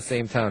lives in the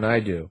same town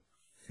I do.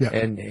 Yeah.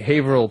 And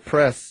Haverhill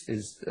Press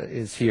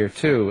is here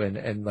too,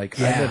 and like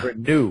I never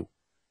knew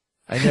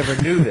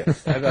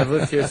this. I've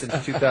lived here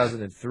since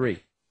 2003,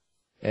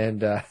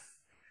 and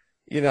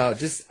you know,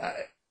 just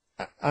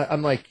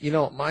I'm like, you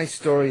know, my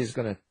story is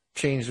going to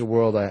change the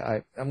world.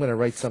 I'm going to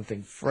write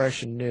something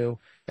fresh and new,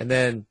 and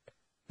then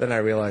then I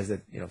realized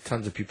that,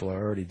 tons of people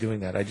are already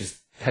doing that. I just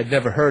had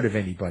never heard of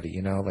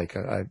anybody, like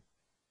I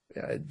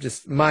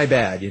just my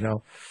bad,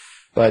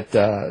 But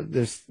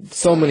there's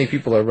so many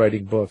people are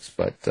writing books.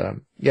 But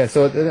yeah,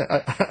 so then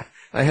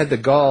I had the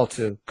gall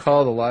to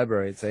call the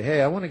library and say,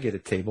 hey, I want to get a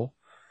table.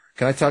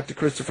 Can I talk to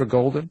Christopher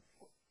Golden?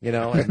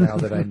 And now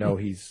that I know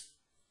he's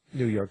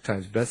New York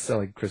Times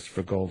bestselling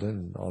Christopher Golden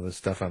and all this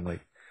stuff, I'm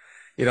like,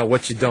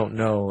 what you don't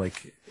know,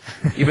 like,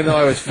 even though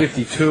I was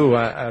 52,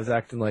 I was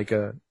acting like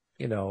a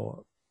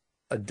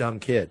dumb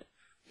kid.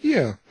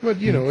 Yeah, but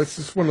it's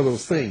just one of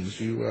those things.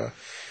 You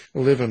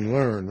live and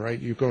learn, right?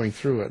 You're going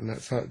through it, and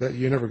that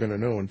you're never going to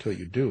know until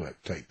you do it,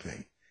 type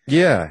thing.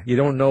 Yeah, you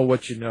don't know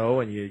what you know,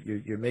 and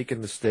you're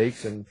making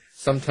mistakes, and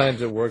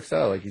sometimes it works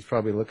out. Like, he's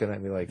probably looking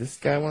at me like, this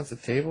guy wants a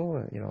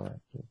table,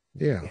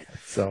 Yeah.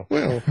 So,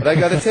 well, but I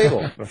got a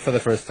table for the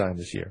first time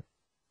this year.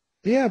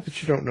 Yeah,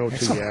 but you don't know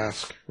till you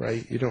ask,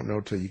 right? You don't know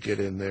till you get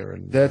in there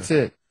and that's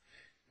it.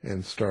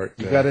 And start.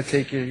 You got to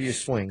take your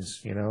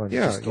swings, and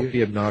just don't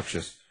be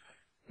obnoxious.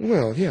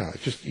 Well, yeah,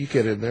 just you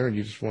get in there and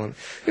you just want,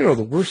 the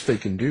worst they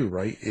can do,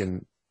 right?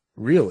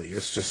 Really,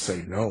 is just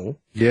say no.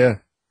 Yeah.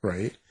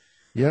 Right.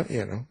 Yeah.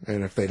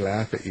 And if they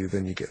laugh at you,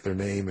 then you get their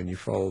name and you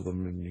follow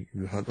them and you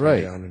hunt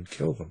them down and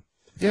kill them.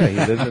 Yeah, he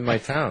lives in my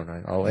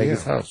town. I'll egg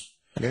his house.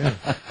 Yeah,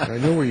 I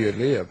know where you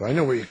live. I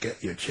know where you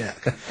get your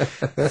check.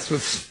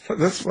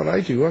 That's what I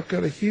do. I've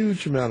got a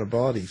huge amount of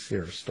bodies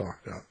here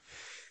stocked up.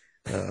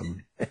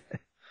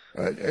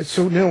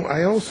 So now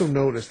I also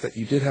noticed that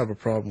you did have a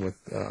problem with,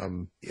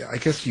 I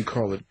guess you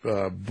call it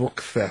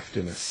book theft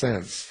in a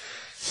sense.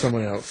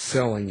 Someone else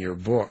selling your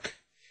book,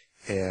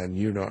 and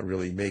you're not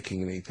really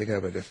making anything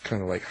of it. It's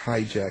kind of like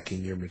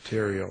hijacking your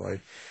material.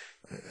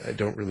 I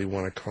don't really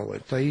want to call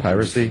it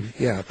piracy.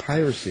 Yeah,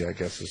 piracy, I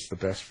guess, is the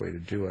best way to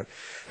do it.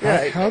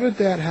 Yeah, how did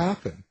that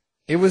happen?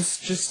 It was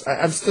just,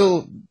 I'm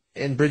still,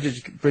 in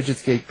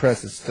Bridget's Gate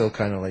Press is still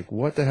kind of like,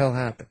 what the hell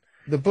happened?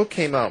 The book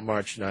came out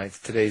March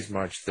 9th. Today's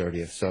March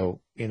 30th. So,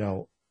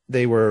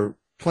 they were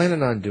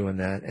planning on doing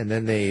that. And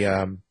then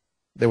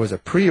there was a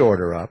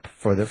pre-order up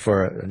for a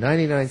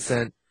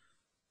 99-cent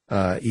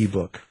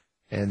ebook.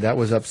 And that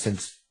was up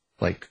since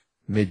like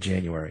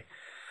mid-January.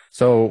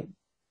 So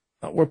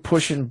we're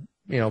pushing,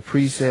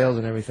 pre-sales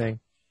and everything.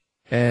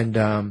 And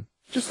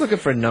just looking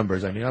for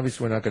numbers. I mean,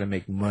 obviously we're not going to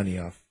make money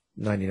off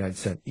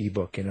 99-cent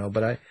ebook,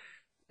 but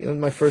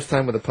my first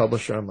time with a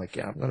publisher, I'm like,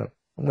 yeah, I'm going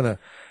to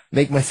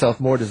make myself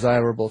more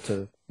desirable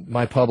to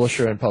my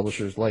publisher and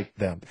publishers like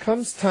them.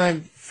 Comes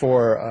time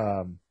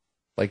for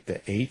like the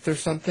 8th or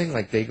something,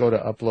 like they go to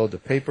upload the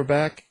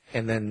paperback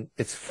and then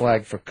it's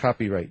flagged for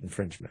copyright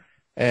infringement.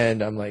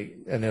 And I'm like,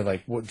 and they're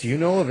like, well, do you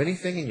know of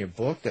anything in your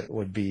book that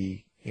would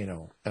be,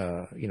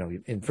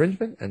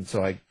 infringement? And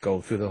so I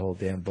go through the whole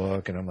damn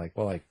book and I'm like,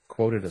 well, I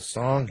quoted a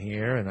song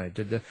here and I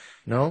did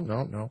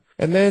no.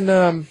 And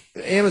then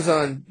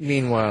Amazon,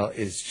 meanwhile,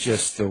 is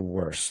just the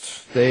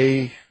worst.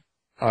 There's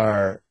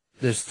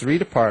 3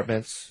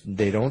 departments.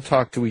 They don't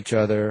talk to each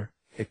other.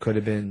 It could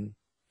have been,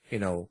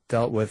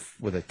 dealt with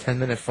a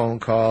 10-minute phone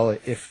call.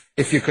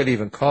 If you could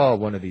even call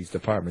one of these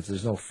departments,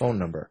 there's no phone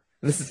number.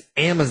 And this is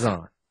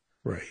Amazon.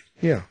 Right.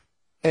 Yeah.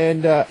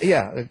 And,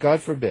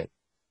 God forbid.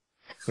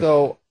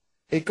 So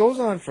it goes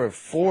on for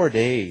 4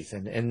 days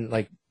and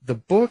like the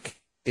book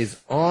is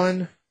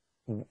on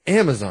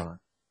Amazon.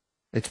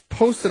 It's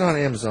posted on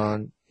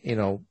Amazon,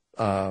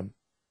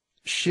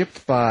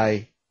 shipped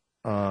by,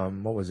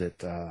 what was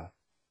it?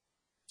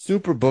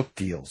 Super Book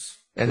Deals.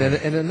 And then,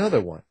 and another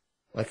one.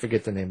 I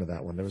forget the name of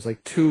that one. There was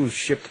like 2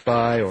 shipped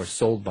by or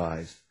sold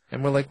bys.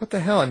 And we're like, what the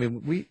hell? I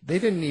mean, they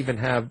didn't even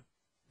have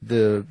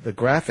the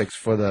graphics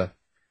for the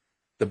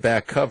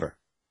back cover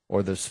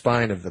or the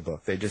spine of the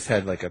book. They just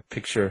had like a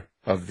picture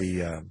of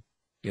the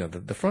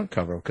front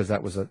cover because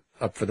that was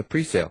up for the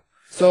pre-sale.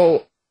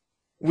 So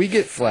we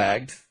get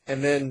flagged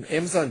and then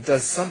Amazon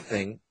does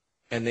something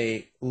and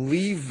they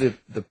leave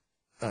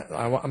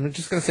I'm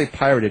just going to say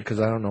pirated because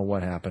I don't know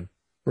what happened.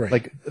 Right.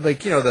 Like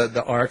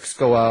the ARCs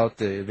go out,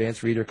 the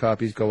advanced reader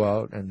copies go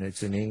out, and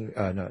it's in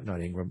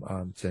not Ingram.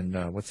 It's in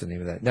what's the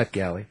name of that?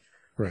 NetGalley.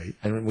 Right.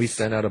 And we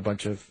sent out a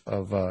bunch of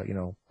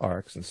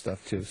ARCs and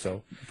stuff too.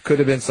 So could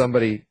have been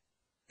somebody,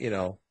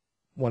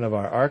 one of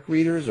our ARC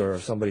readers or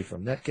somebody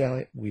from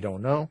NetGalley. We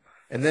don't know.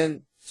 And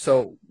then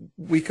so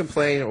we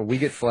complain or we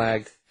get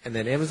flagged, and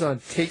then Amazon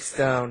takes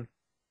down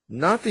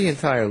not the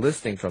entire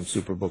listing from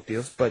Super Book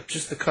Deals, but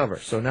just the cover.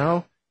 So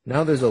now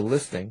there's a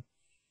listing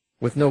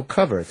with no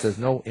cover. It says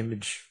no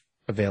image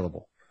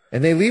available.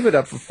 And they leave it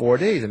up for 4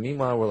 days. And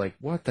meanwhile, we're like,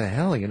 what the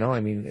hell? I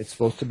mean, it's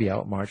supposed to be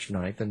out March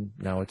 9th, and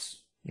now it's,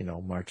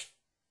 March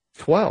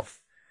 12th.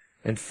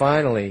 And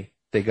finally,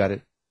 they got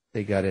it.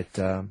 They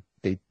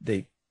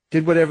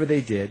did whatever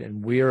they did,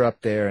 and we're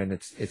up there, and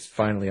it's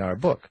finally our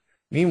book.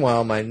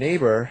 Meanwhile, my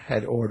neighbor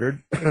had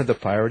ordered the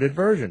pirated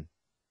version.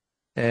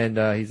 And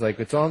he's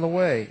like, it's on the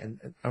way.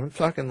 And I'm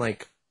talking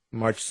like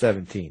March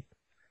 17th.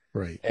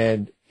 Right.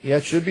 And yeah,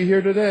 it should be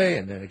here today,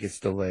 and then it gets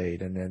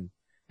delayed, and then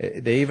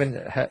they even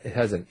it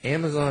has an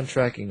Amazon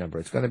tracking number.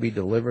 It's going to be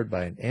delivered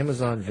by an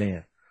Amazon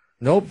van.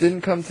 Nope,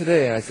 didn't come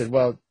today. And I said,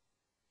 well,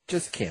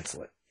 just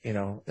cancel it, you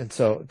know. And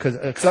so,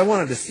 because I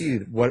wanted to see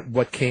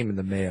what came in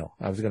the mail.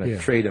 I was going to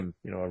trade him,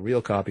 you know, a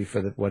real copy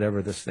for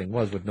whatever this thing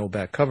was with no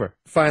back cover.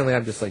 Finally,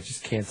 I'm just like,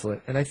 just cancel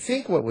it. And I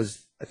think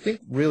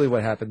really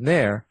what happened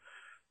there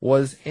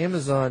was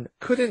Amazon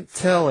couldn't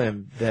tell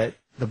him that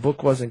the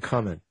book wasn't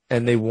coming,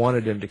 and they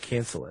wanted him to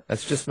cancel it.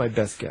 That's just my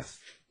best guess.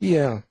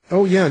 Yeah.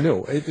 Oh, yeah,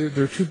 no.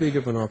 They're too big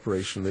of an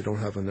operation. They don't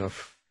have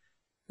enough.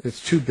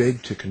 It's too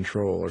big to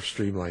control or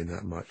streamline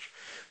that much.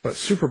 But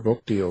super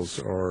book deals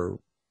are,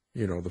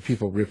 you know, the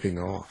people ripping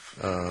off.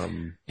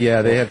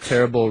 Yeah, they have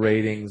terrible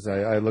ratings.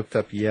 I looked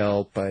up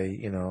Yelp.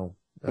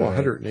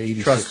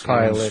 186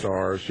 Trustpilot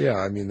stars. Yeah,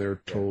 I mean,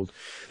 they're told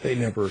they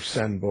never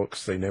send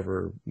books. They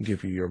never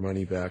give you your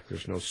money back.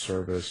 There's no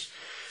service.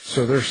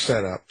 So they're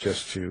set up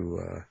just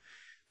to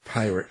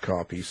pirate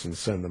copies and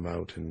send them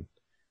out and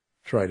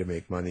try to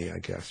make money, I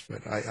guess.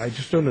 But I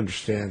just don't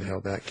understand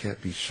how that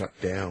can't be shut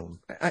down.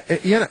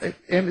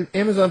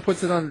 Amazon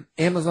puts it on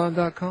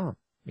Amazon.com.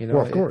 You know,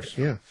 well, of course,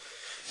 yeah.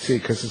 See,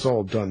 because it's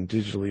all done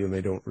digitally and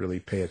they don't really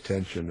pay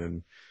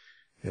attention,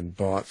 and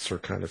bots are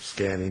kind of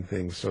scanning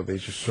things, so they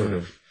just sort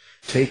of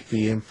take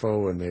the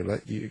info and they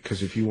let you,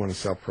 because if you want to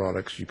sell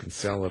products, you can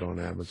sell it on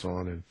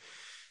Amazon, and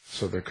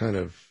so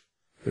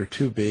they're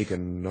too big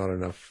and not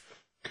enough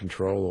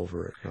control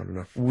over it, not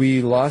enough.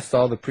 We lost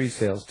all the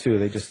pre-sales too.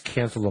 They just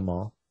canceled them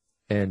all.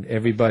 And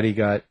everybody,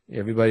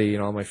 you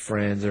know, all my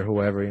friends or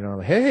whoever, you know,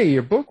 like, hey,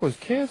 your book was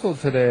canceled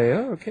today.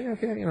 Oh, okay,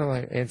 you know,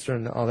 like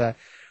answering all that.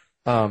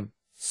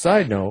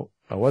 Side note,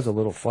 I was a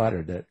little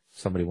flattered that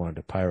somebody wanted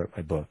to pirate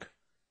my book.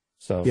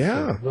 So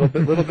yeah, a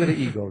little bit of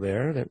ego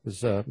there that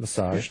was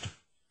massaged.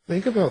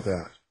 Think about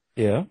that.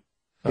 Yeah.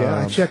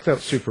 Yeah, I checked out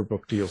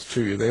Superbook deals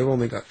too. They've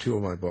only got 2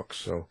 of my books,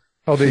 so.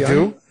 Oh, they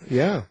do?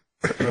 Yeah.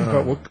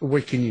 But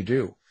what can you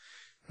do?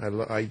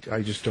 I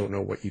just don't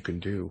know what you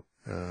can do.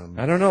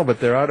 I don't know, but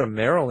they're out of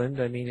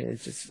Maryland. I mean,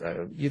 it's just,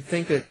 you'd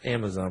think that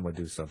Amazon would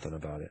do something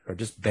about it, or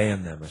just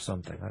ban them or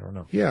something. I don't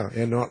know. Yeah,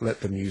 and not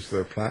let them use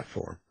their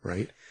platform,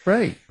 right?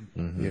 Right.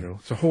 Mm-hmm. You know,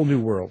 it's a whole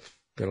new world.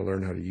 Got to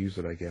learn how to use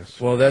it, I guess.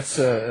 Well, that's,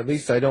 at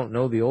least I don't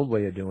know the old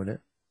way of doing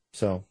it,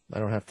 so I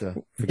don't have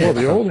to forget.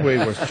 Well, the old way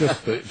was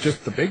just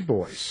the big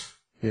boys,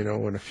 you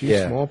know, and a few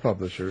small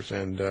publishers,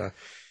 and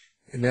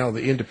now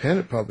the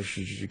independent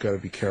publishers you got to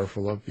be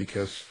careful of,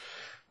 because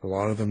a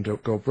lot of them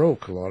don't go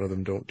broke. A lot of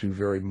them don't do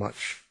very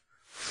much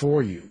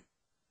for you.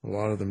 A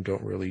lot of them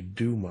don't really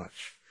do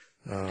much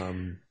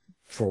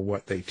for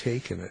what they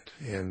take in it,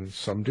 and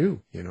some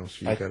do. You know,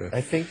 so you got to.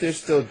 I think they're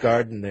still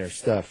guarding their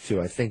stuff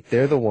too. I think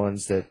they're the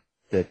ones that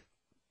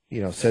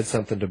you know said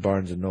something to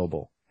Barnes and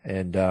Noble,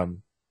 and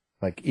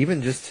like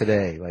even just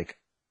today, like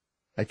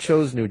I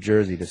chose New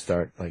Jersey to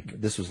start.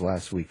 Like this was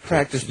last week.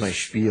 Practice my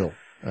spiel.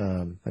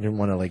 I didn't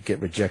want to like get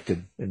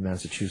rejected in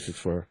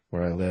Massachusetts where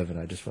I live, and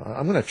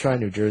I'm going to try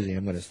New Jersey.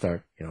 I'm going to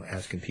start, you know,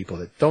 asking people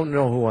that don't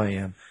know who I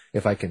am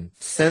if I can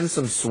send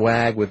some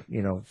swag with,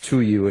 you know,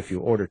 to you. If you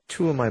order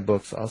 2 of my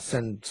books, I'll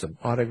send some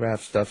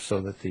autograph stuff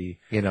so that the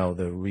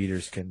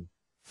readers can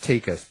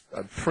take a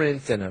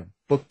print and a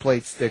book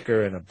plate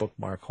sticker and a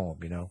bookmark home,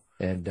 you know,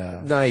 and,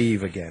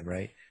 naive again,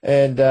 right?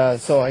 And,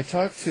 so I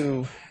talked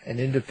to an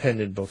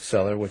independent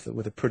bookseller with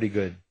a pretty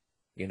good,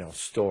 you know,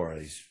 store.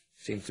 He's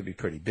seems to be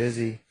pretty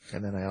busy.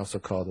 And then I also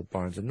called at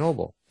Barnes &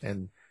 Noble.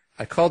 And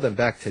I called them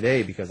back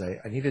today because I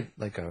needed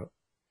like a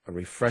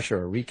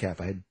refresher, a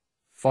recap. I had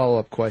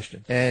follow-up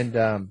questions.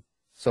 And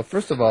so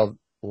first of all,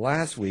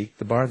 last week,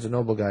 the Barnes &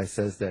 Noble guy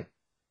says that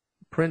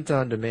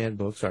print-on-demand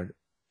books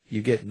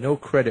you get no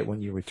credit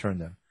when you return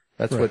them.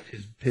 That's what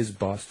his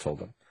boss told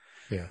him.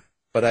 Yeah.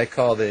 But I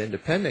called the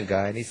independent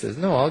guy, and he says,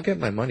 no, I'll get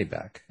my money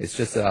back. It's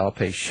just that I'll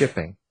pay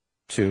shipping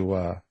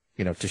to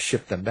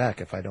ship them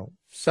back if I don't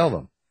sell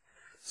them.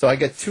 So I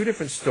get 2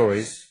 different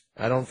stories.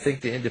 I don't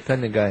think the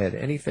independent guy had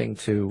any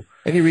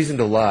reason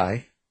to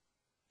lie,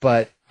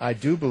 but I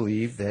do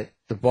believe that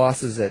the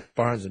bosses at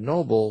Barnes &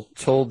 Noble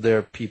told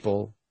their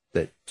people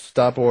that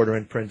stop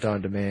ordering print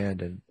on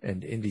demand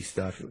and indie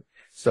stuff.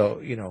 So,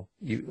 you know,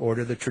 you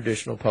order the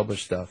traditional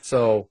published stuff.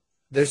 So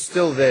they're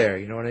still there,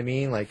 you know what I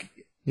mean? Like,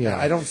 yeah,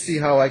 I don't see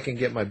how I can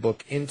get my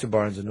book into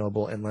Barnes &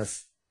 Noble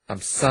unless I'm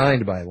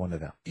signed by one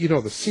of them. You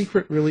know, the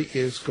secret really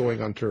is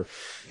going on tour.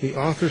 The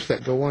authors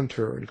that go on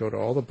tour and go to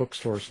all the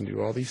bookstores and do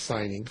all these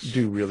signings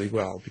do really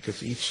well,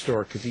 because each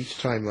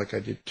time, like I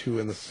did 2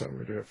 in the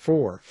summer,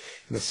 4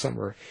 in the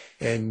summer,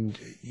 and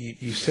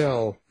you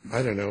sell,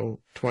 I don't know,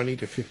 20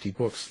 to 50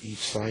 books each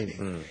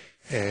signing.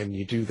 And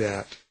you do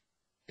that,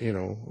 you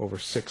know, over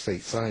 6-8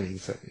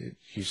 signings,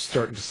 you're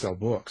starting to sell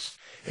books,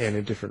 and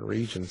in different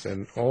regions,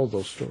 and all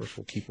those stores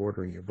will keep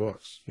ordering your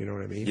books. You know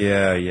what I mean?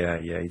 Yeah.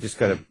 You just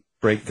got to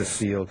break the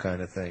seal kind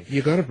of thing.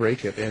 You got to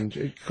break it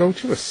and go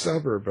to a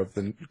suburb of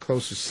the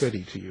closest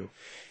city to you,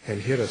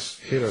 and hit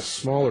a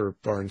smaller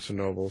Barnes and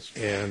Nobles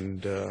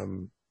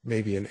and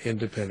maybe an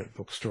independent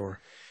bookstore.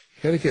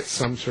 You got to get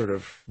some sort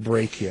of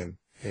break in,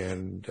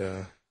 and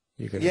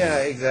you can. Yeah,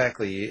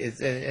 exactly.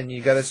 And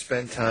you got to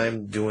spend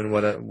time doing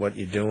what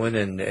you're doing,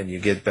 and you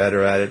get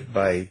better at it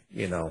by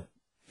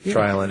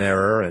trial and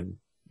error, and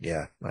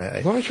Yeah,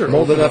 As long as you're I'm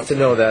old open enough up- to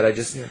know that.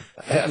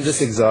 I'm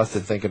just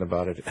exhausted thinking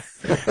about it.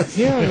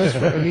 Yeah, that's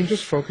right. I mean,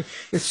 just focus.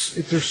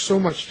 There's so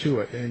much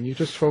to it, and you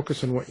just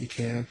focus on what you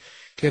can.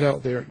 Get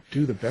out there,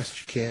 do the best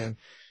you can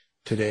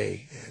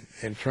today,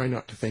 and try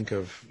not to think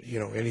of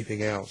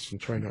anything else, and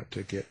try not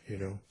to get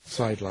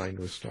sidelined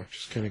with stuff.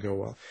 Just kind of go,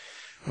 well,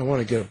 I want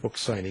to get a book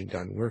signing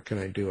done. Where can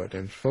I do it?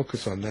 And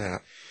focus on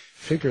that.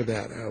 Figure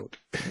that out,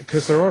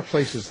 because there are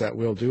places that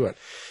will do it,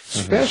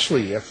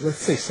 especially if, let's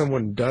say,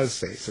 someone does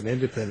say it's an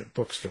independent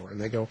bookstore and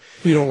they go,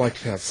 we don't like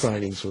to have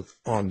signings with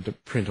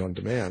print on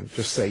demand.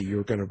 Just say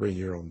you're going to bring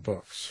your own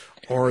books,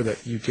 or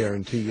that you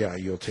guarantee,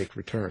 you'll take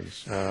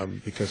returns,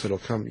 because it'll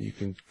come. You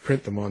can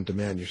print them on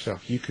demand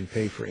yourself. You can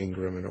pay for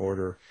Ingram and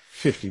order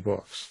 50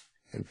 books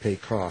and pay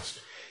cost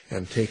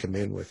and take them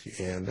in with you,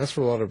 and that's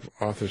what a lot of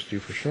authors do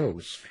for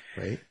shows,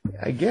 right?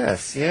 I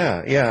guess,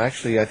 yeah.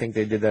 Actually, I think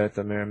they did that at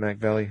the Merrimack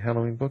Valley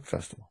Halloween Book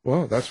Festival.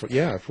 Well, that's what.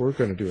 Yeah, if we're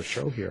going to do a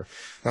show here,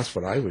 that's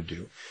what I would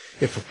do.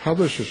 If a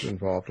publisher's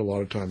involved, a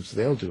lot of times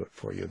they'll do it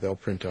for you. They'll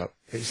print up.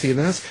 See, and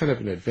that's kind of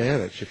an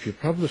advantage. If your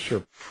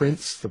publisher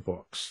prints the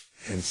books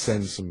and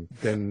sends them,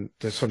 then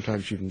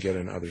sometimes you can get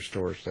in other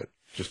stores that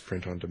just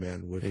print on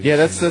demand with you. Yeah,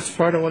 that's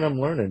part of what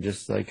I'm learning.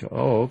 Just like,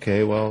 oh,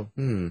 okay, well,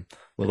 a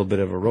little bit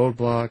of a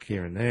roadblock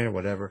here and there,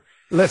 whatever.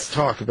 Let's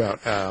talk about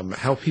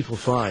how people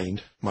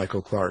find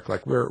Michael Clark.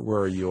 Like, where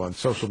are you on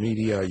social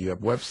media? You have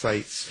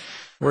websites.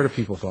 Where do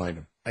people find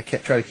him? I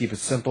try to keep it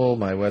simple.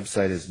 My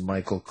website is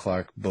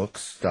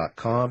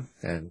michaelclarkbooks.com,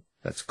 and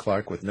that's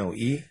Clark with no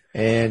E.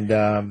 And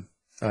I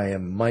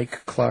am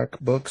Mike Clark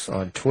Books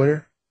on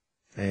Twitter,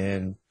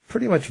 and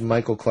pretty much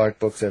Michael Clark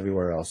Books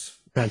everywhere else.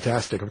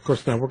 Fantastic. Of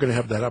course, now we're going to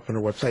have that up on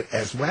our website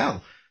as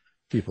well.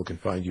 People can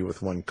find you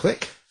with one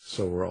click,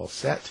 so we're all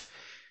set.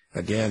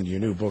 Again, your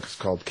new book is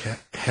called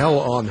Hell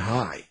on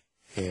High,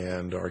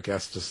 and our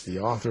guest is the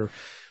author,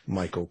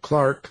 Michael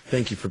Clark.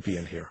 Thank you for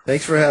being here.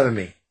 Thanks for having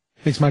me.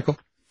 Thanks, Michael.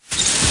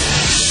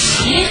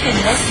 You've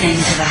been listening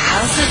to the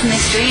House of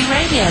Mystery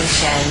radio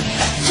show.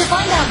 To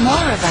find out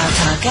more about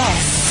our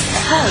guests,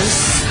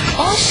 hosts,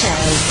 or show,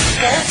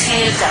 go to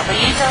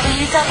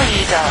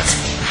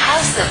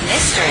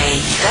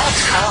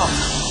www.houseofmystery.com.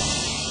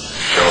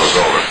 Show's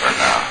over for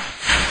now.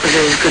 Was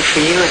it as good for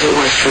you as it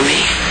was for me?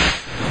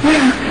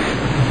 Well,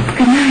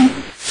 good night.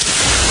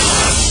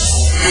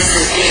 This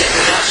is a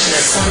production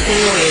of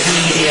Something Weird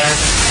Media.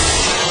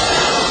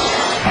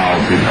 I'll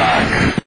be back.